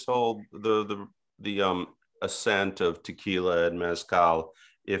 Before this whole the ascent of tequila and mezcal,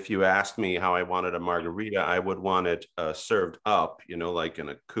 if you asked me how I wanted a margarita, I would want it served up, like in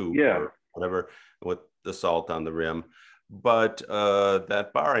a coupe or whatever, with the salt on the rim. But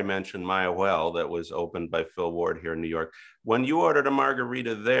that bar I mentioned, Maya Well, that was opened by Phil Ward here in New York, when you ordered a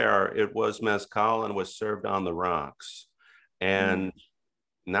margarita there, it was mezcal and was served on the rocks. And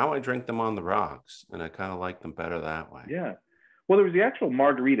now I drink them on the rocks, and I kind of like them better that way. Yeah. Well, there was the actual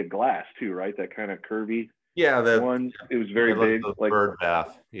margarita glass too, right? That kind of curvy. Yeah, one. It was very big, like bird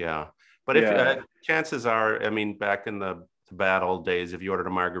bath. Yeah, but if chances are, I mean, back in the bad old days, if you ordered a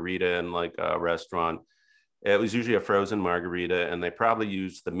margarita in like a restaurant, it was usually a frozen margarita, and they probably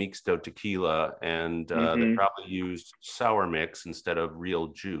used the Mixto tequila, and they probably used sour mix instead of real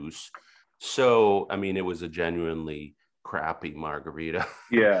juice. So, I mean, it was a genuinely crappy margarita.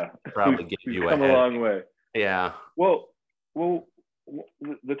 Yeah, probably gave you come a long way. Yeah. Well,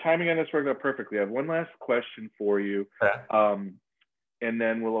 the timing on this worked out perfectly. I have one last question for you, and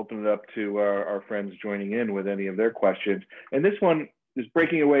then we'll open it up to our friends joining in with any of their questions. And this one is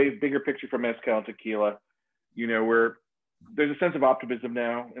breaking away, bigger picture from mezcal and tequila. Where there's a sense of optimism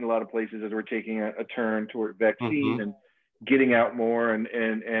now in a lot of places as we're taking a turn toward vaccine and getting out more, and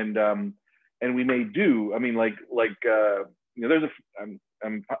and we may do. I mean, there's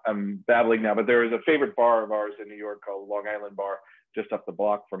I'm babbling now, but there is a favorite bar of ours in New York called Long Island Bar, just up the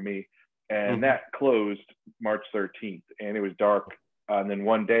block from me, and that closed March 13th, and it was dark. And then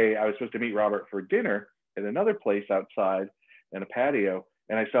one day I was supposed to meet Robert for dinner at another place outside in a patio,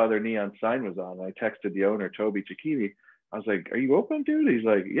 and I saw their neon sign was on. And I texted the owner, Toby Cicchini. I was like, "Are you open, dude?" He's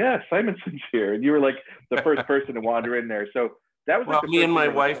like, "Yeah, Simonson's here." And you were like the first person to wander in there. So that was well, like me and my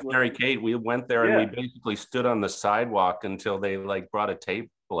wife, Mary Kate, we went there and Yeah. we basically stood on the sidewalk until they like brought a table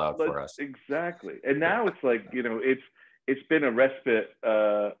out for us. Exactly. And now it's like, it's been a respite,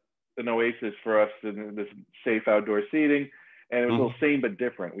 an oasis for us in this safe outdoor seating. And it was a little same but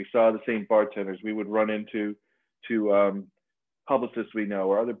different. We saw the same bartenders. We would run into publicists we know,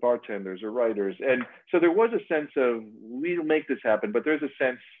 or other bartenders or writers. And so there was a sense of, we'll make this happen, but there's a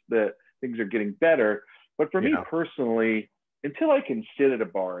sense that things are getting better. But for me personally, until I can sit at a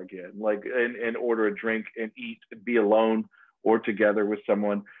bar again, like and order a drink and eat and be alone or together with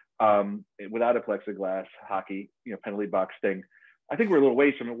someone without a plexiglass hockey, penalty box thing, I think we're a little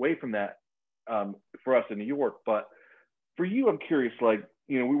ways away from that for us in New York. But for you, I'm curious, like,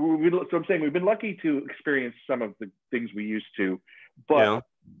 so I'm saying we've been lucky to experience some of the things we used to, but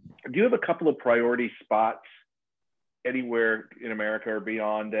do you have a couple of priority spots anywhere in America or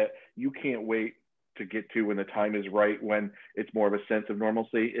beyond that you can't wait to get to when the time is right, when it's more of a sense of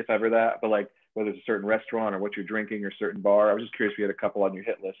normalcy, if ever that, but like whether it's a certain restaurant or what you're drinking or certain bar? I was just curious if you had a couple on your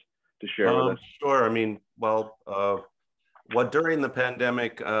hit list to share with us. Sure. I mean, during the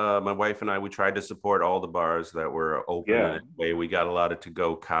pandemic, my wife and I, we tried to support all the bars that were open. Yeah. And we got a lot of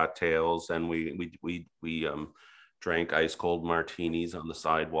to-go cocktails, and we drank ice cold martinis on the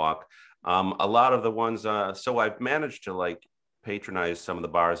sidewalk. A lot of the ones, so I've managed to like patronize some of the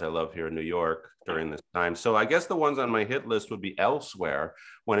bars I love here in New York during this time. So I guess the ones on my hit list would be elsewhere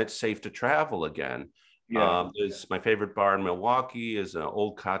when it's safe to travel again. Is my favorite bar in Milwaukee is an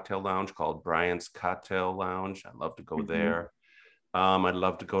old cocktail lounge called Bryant's Cocktail Lounge. I'd love to go there. I'd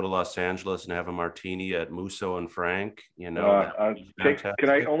love to go to Los Angeles and have a martini at Musso and Frank. Can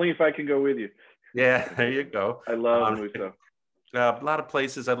I only if I can go with you? Yeah, there you go. I love Musso. A lot of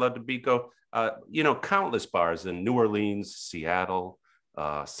places I'd love to go. Countless bars in New Orleans, Seattle,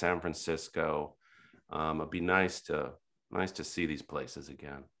 San Francisco. It'd be nice to see these places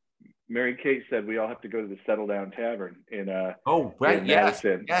again. Mary Kate said we all have to go to the Settle Down Tavern in in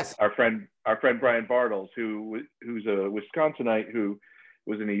Madison. Yes. Our friend Brian Bartles, who's a Wisconsinite who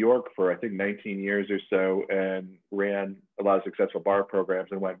was in New York for I think 19 years or so and ran a lot of successful bar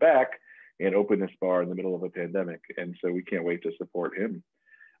programs and went back and opened this bar in the middle of a pandemic. And so we can't wait to support him.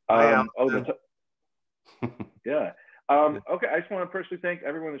 Yeah. Okay. I just want to personally thank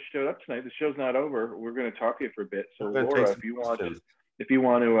everyone that showed up tonight. The show's not over. We're going to talk to you for a bit. So Laura, if you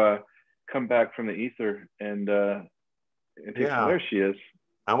want to come back from the ether and take some, there she is.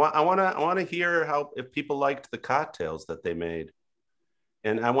 I want to hear if people liked the cocktails that they made.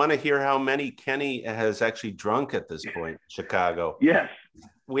 And I want to hear how many Kenny has actually drunk at this point in Chicago. Yes.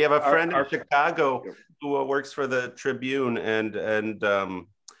 We have a friend in Chicago who works for the Tribune, and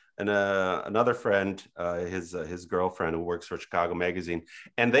another friend, his girlfriend, who works for Chicago Magazine,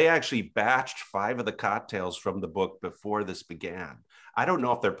 and they actually batched 5 of the cocktails from the book before this began. I don't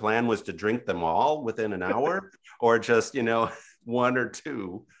know if their plan was to drink them all within an hour or just, 1 or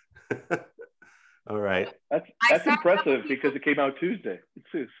 2. All right. That's impressive because it came out Tuesday.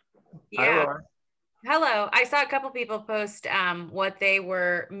 Yeah. Hello. I saw a couple people post what they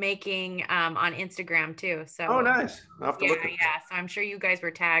were making on Instagram too. So nice. I'll have to look at it. So I'm sure you guys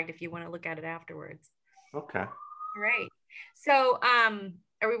were tagged if you want to look at it afterwards. Okay. All right. So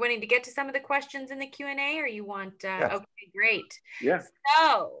are we wanting to get to some of the questions in the Q&A, or you want okay, great. Yeah.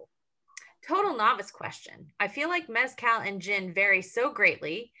 So total novice question. I feel like mezcal and gin vary so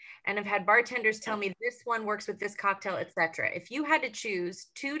greatly, and I've had bartenders tell me this one works with this cocktail, etc. If you had to choose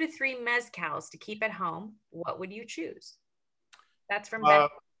 2 to 3 mezcals to keep at home, what would you choose? That's from Ben.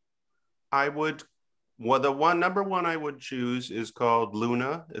 Number one I would choose is called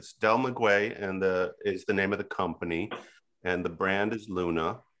Luna. It's Del Maguey, and is the name of the company, and the brand is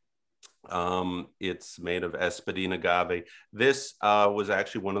Luna. It's made of espadín agave. This was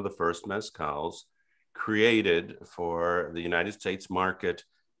actually one of the first mezcals created for the United States market,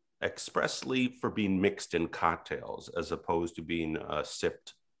 expressly for being mixed in cocktails as opposed to being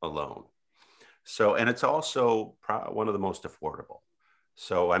sipped alone. So, and it's also one of the most affordable.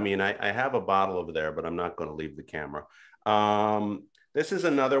 So, I mean, I have a bottle over there, but I'm not going to leave the camera. This is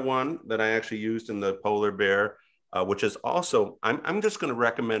another one that I actually used in the Polar Bear, which is also, I'm just going to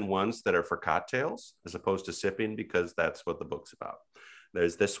recommend ones that are for cocktails as opposed to sipping, because that's what the book's about.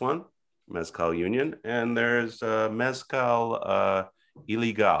 There's this one, Mezcal Union, and there's Mezcal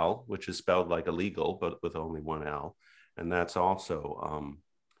Ilegal, which is spelled like illegal, but with only one L. And that's also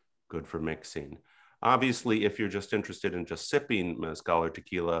good for mixing. Obviously, if you're just interested in just sipping mezcal or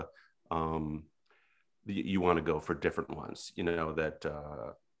tequila, you want to go for different ones, you know, that,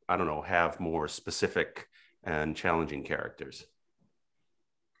 I don't know, have more specific and challenging characters.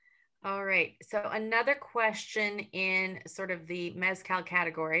 All right. So another question in sort of the mezcal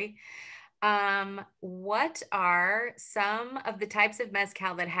category. What are some of the types of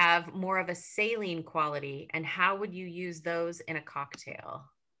mezcal that have more of a saline quality, and how would you use those in a cocktail?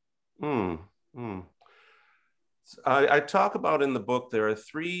 I talk about in the book, there are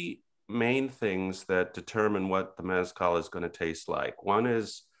three main things that determine what the mezcal is going to taste like. One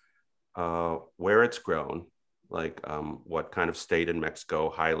is where it's grown, like what kind of state in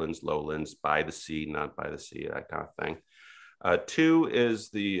Mexico, highlands, lowlands, by the sea, not by the sea, that kind of thing. Two is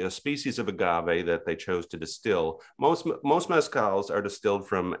the species of agave that they chose to distill. Most mezcals are distilled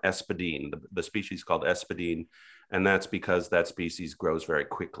from espadín, the species called espadín, and that's because that species grows very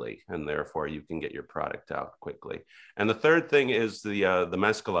quickly, and therefore you can get your product out quickly. And the third thing is the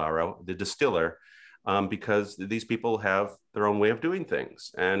mezcalero, the distiller, because these people have their own way of doing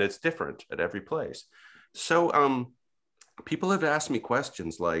things, and it's different at every place. So people have asked me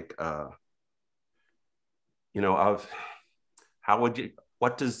questions like, you know, of how would you,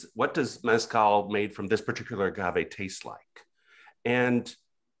 what does mezcal made from this particular agave taste like? And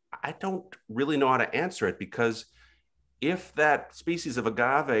I don't really know how to answer it, because if that species of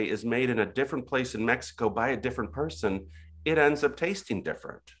agave is made in a different place in Mexico by a different person, it ends up tasting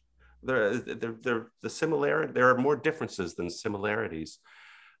different. The similarity, there are more differences than similarities.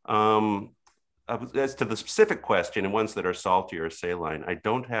 As to the specific question and ones that are salty or saline, I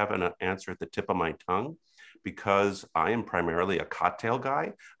don't have an answer at the tip of my tongue, because I am primarily a cocktail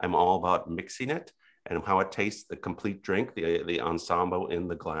guy. I'm all about mixing it and how it tastes, the complete drink, the ensemble in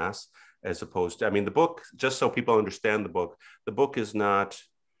the glass, as opposed to, I mean, the book, just so people understand the book is not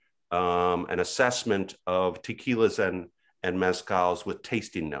an assessment of tequilas and mezcals with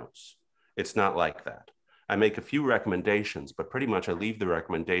tasting notes. It's not like that. I make a few recommendations, but pretty much I leave the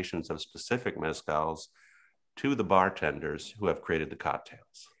recommendations of specific mezcals to the bartenders who have created the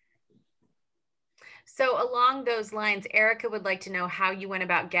cocktails. So along those lines, Erica would like to know how you went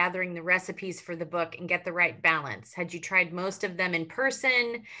about gathering the recipes for the book and get the right balance. Had you tried most of them in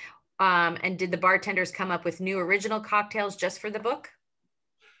person? And did the bartenders come up with new original cocktails just for the book?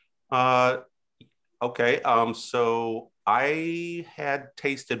 Okay, so I had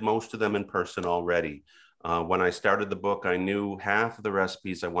tasted most of them in person already. When I started the book, I knew half of the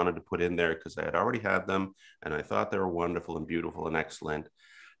recipes I wanted to put in there because I had already had them, and I thought they were wonderful and beautiful and excellent.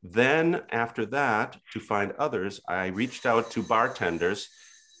 Then after that, to find others, I reached out to bartenders.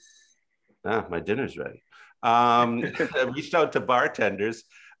 My dinner's ready. I reached out to bartenders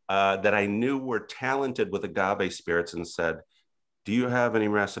that I knew were talented with agave spirits and said, do you have any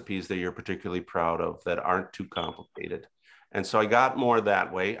recipes that you're particularly proud of that aren't too complicated? And so I got more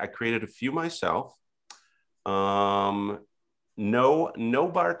that way. I created a few myself. No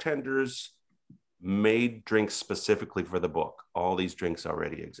bartenders made drinks specifically for the book. All these drinks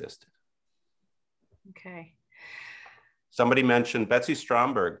already existed. Okay. Somebody mentioned Betsy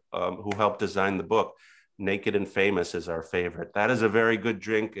Stromberg, who helped design the book. Naked and Famous is our favorite. That is a very good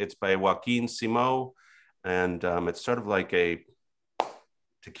drink. It's by Joaquin Simo, and it's sort of like a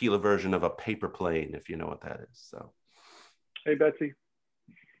tequila version of a paper plane, if you know what that is. So, hey, Betsy.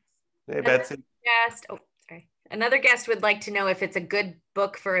 Hey, Betsy. Yes. Oh, sorry. Another guest would like to know if it's a good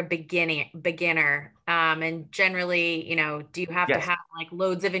book for a beginner. And generally, you know, do you have to have like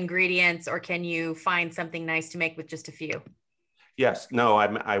loads of ingredients, or can you find something nice to make with just a few? Yes. No,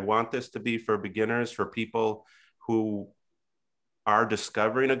 I want this to be for beginners, for people who are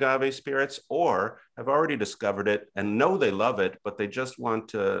discovering agave spirits or have already discovered it and know they love it, but they just want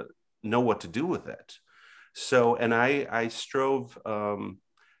to know what to do with it. So, and I strove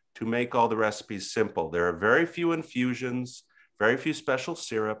to make all the recipes simple. There are very few infusions, very few special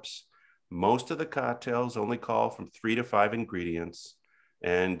syrups. Most of the cocktails only call from 3 to 5 ingredients,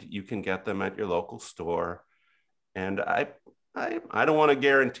 and you can get them at your local store. And I don't want to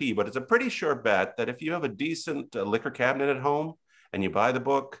guarantee, but it's a pretty sure bet that if you have a decent liquor cabinet at home and you buy the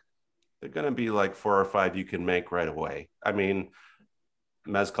book, they're going to be like 4 or 5 you can make right away. I mean,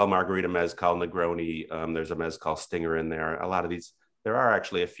 Mezcal Margarita, Mezcal Negroni, there's a Mezcal Stinger in there. A lot of these, there are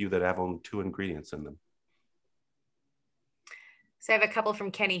actually a few that have only 2 ingredients in them. So I have a couple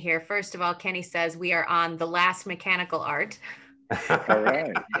from Kenny here. First of all, Kenny says we are on The Last Mechanical Art. All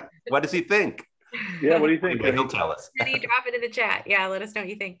right. What does he think? Yeah, what do you think? He'll tell us. Jenny, drop it in the chat. Yeah, let us know what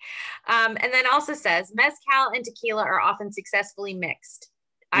you think. And then also says, mezcal and tequila are often successfully mixed.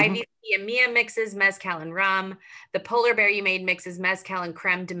 IVC and Mia mixes mezcal and rum. The polar bear you made mixes mezcal and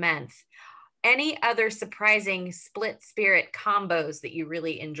creme de menthe. Any other surprising split spirit combos that you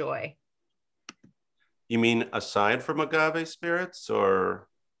really enjoy? You mean aside from agave spirits, or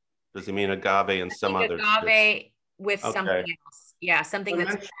does he mean agave and some other agave spirits? with something else? Yeah, something that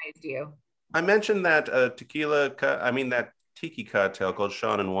surprised you. I mentioned that that tiki cocktail called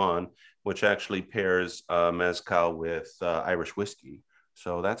Sean and Juan, which actually pairs mezcal with Irish whiskey.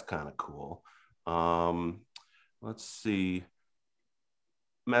 So that's kind of cool. Let's see.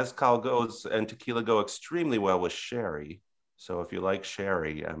 Mezcal goes and tequila go extremely well with sherry. So if you like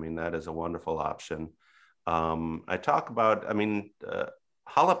sherry, I mean, that is a wonderful option. I talk about,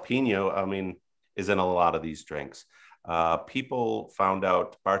 jalapeno, is in a lot of these drinks. Bartenders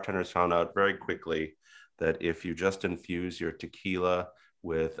found out very quickly that if you just infuse your tequila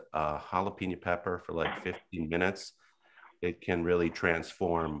with jalapeno pepper for like 15 minutes, it can really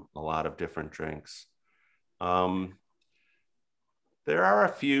transform a lot of different drinks. There are a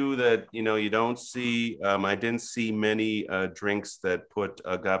few that, you don't see. I didn't see many drinks that put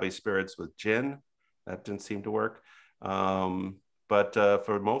agave spirits with gin. That didn't seem to work. But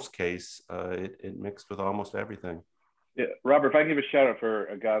for most case, it mixed with almost everything. Yeah, Robert, if I can give a shout out for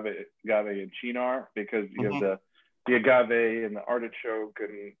agave and chinar, because you have the agave and the artichoke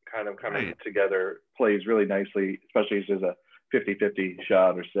and kind of coming together plays really nicely, especially as there's a 50-50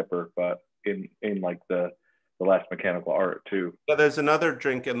 shot or sipper, but in like the last mechanical art too. Yeah, there's another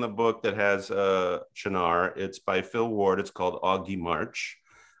drink in the book that has chinar. It's by Phil Ward. It's called Augie March.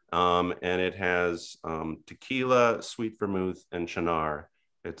 And it has tequila, sweet vermouth, and chinar.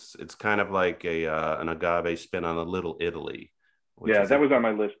 It's kind of like an agave spin on a Little Italy. Yeah, that was on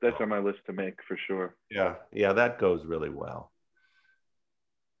my list. That's on my list to make for sure. Yeah, that goes really well.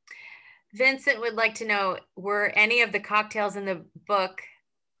 Vincent would like to know, were any of the cocktails in the book,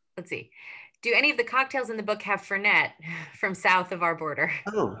 let's see, do any of the cocktails in the book have Fernet from south of our border?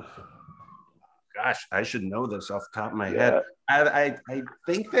 Oh, gosh, I should know this off the top of my head. I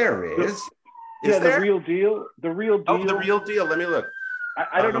think there is. The real deal. Oh, the real deal. Let me look.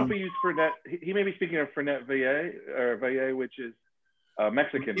 I don't know if he used Fernet. He may be speaking of Fernet Valle, which is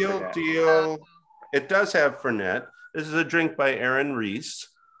Mexican. Real Fernet. deal. It does have Fernet. This is a drink by Erin Reese.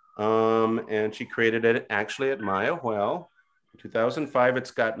 And she created it actually at Mayahuel in 2005.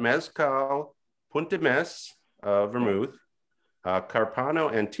 It's got mezcal, punta mes, vermouth,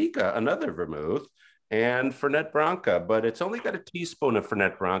 Carpano Antica, another vermouth, and Fernet Branca, but it's only got a teaspoon of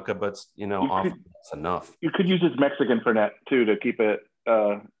Fernet Branca, but often that's enough. You could use this Mexican Fernet too to keep it.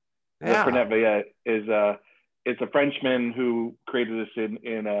 The Fernet Valle is it's a Frenchman who created this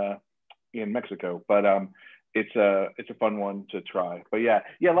in Mexico, but it's a fun one to try. But yeah,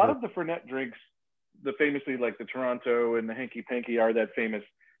 a lot of the Fernet drinks, the famously like the Toronto and the Hanky Panky, are that famous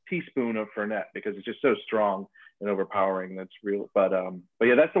teaspoon of Fernet because it's just so strong and overpowering. That's real. But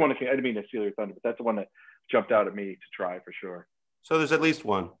yeah, that's the one that I didn't mean to steal your thunder, but that's the one that jumped out at me to try for sure. So there's at least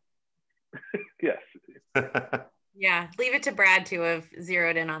one. Yes. Yeah, leave it to Brad to have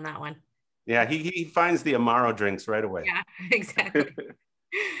zeroed in on that one. Yeah, he finds the Amaro drinks right away. Yeah, exactly.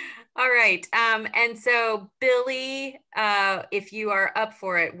 All right. And so Billy, if you are up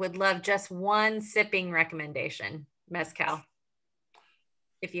for it, would love just one sipping recommendation, mezcal,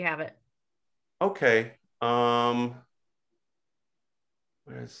 if you have it. Okay. So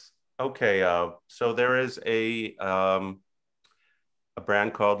there is a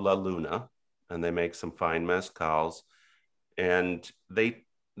brand called La Luna, and they make some fine mezcals, and they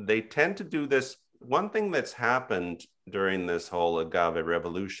tend to do this. One thing that's happened during this whole agave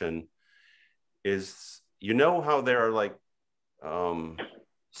revolution is, how there are like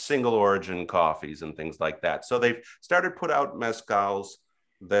single origin coffees and things like that. So they've started put out mezcals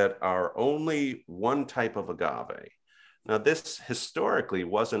that are only one type of agave. Now, this historically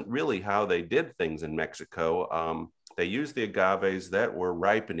wasn't really how they did things in Mexico. They used the agaves that were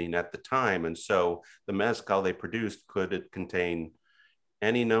ripening at the time. And so the mezcal they produced could contain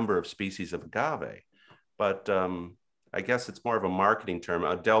any number of species of agave. But I guess it's more of a marketing term.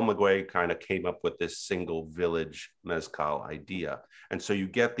 Del Maguey kind of came up with this single village mezcal idea. And so you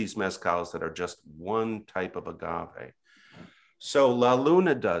get these mezcals that are just one type of agave. So La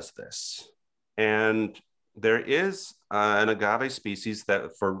Luna does this. And there is an agave species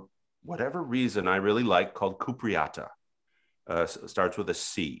that, for whatever reason, I really like, called Cupriata. Starts with a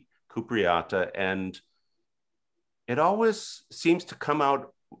C, Cupriata. And it always seems to come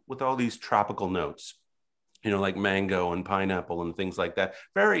out with all these tropical notes. you know, like mango and pineapple and things like that.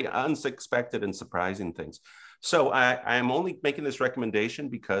 Very unexpected and surprising things. So I'm only making this recommendation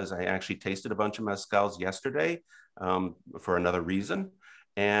because I actually tasted a bunch of mezcals yesterday for another reason.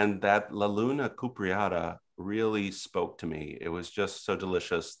 And that La Luna Cupreata really spoke to me. It was just so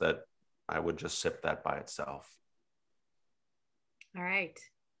delicious that I would just sip that by itself. All right.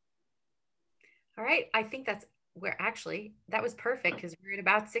 All right. I think that was perfect because we're at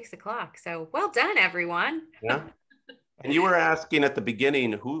about 6 o'clock. So well done, everyone. Yeah. And you were asking at the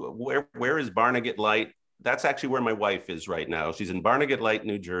beginning, where is Barnegat Light? That's actually where my wife is right now. She's in Barnegat Light,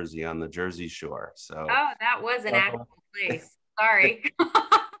 New Jersey, on the Jersey Shore. So oh, that was an actual place. Sorry.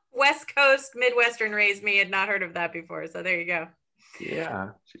 West Coast, Midwestern raised me, had not heard of that before. So there you go. Yeah.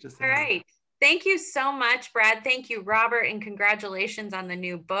 She just all right. Thank you so much, Brad. Thank you, Robert, and congratulations on the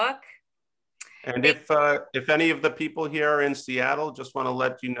new book. And if any of the people here are in Seattle, just want to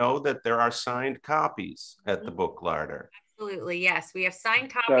let you know that there are signed copies at the Book Larder. Absolutely, yes. We have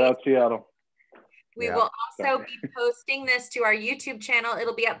signed copies. Shout out Seattle. We will also be posting this to our YouTube channel.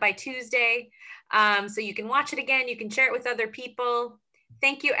 It'll be up by Tuesday. So you can watch it again. You can share it with other people.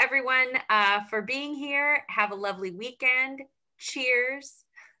 Thank you, everyone, for being here. Have a lovely weekend. Cheers.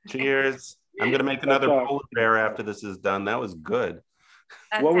 Cheers. I'm going to make another polar bear after this is done. That was good.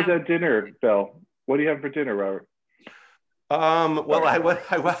 What was at dinner, Belle? What do you have for dinner, Robert? Well,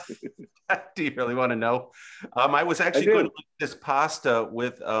 do you really want to know? I was actually going to make this pasta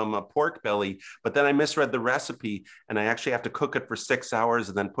with a pork belly, but then I misread the recipe and I actually have to cook it for 6 hours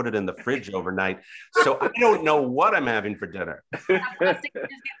and then put it in the fridge overnight. So I don't know what I'm having for dinner. Just get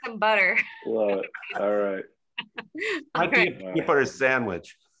some butter. Love it. All right. Might be a peanut butter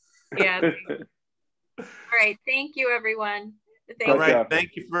sandwich. Yeah. All right. Thank you, everyone. All right.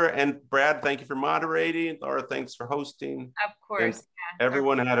 Thank you and Brad, thank you for moderating. Laura, thanks for hosting. Of course. Yeah.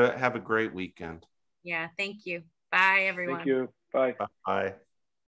 Everyone have a great weekend. Yeah. Thank you. Bye, everyone. Thank you. Bye. Bye.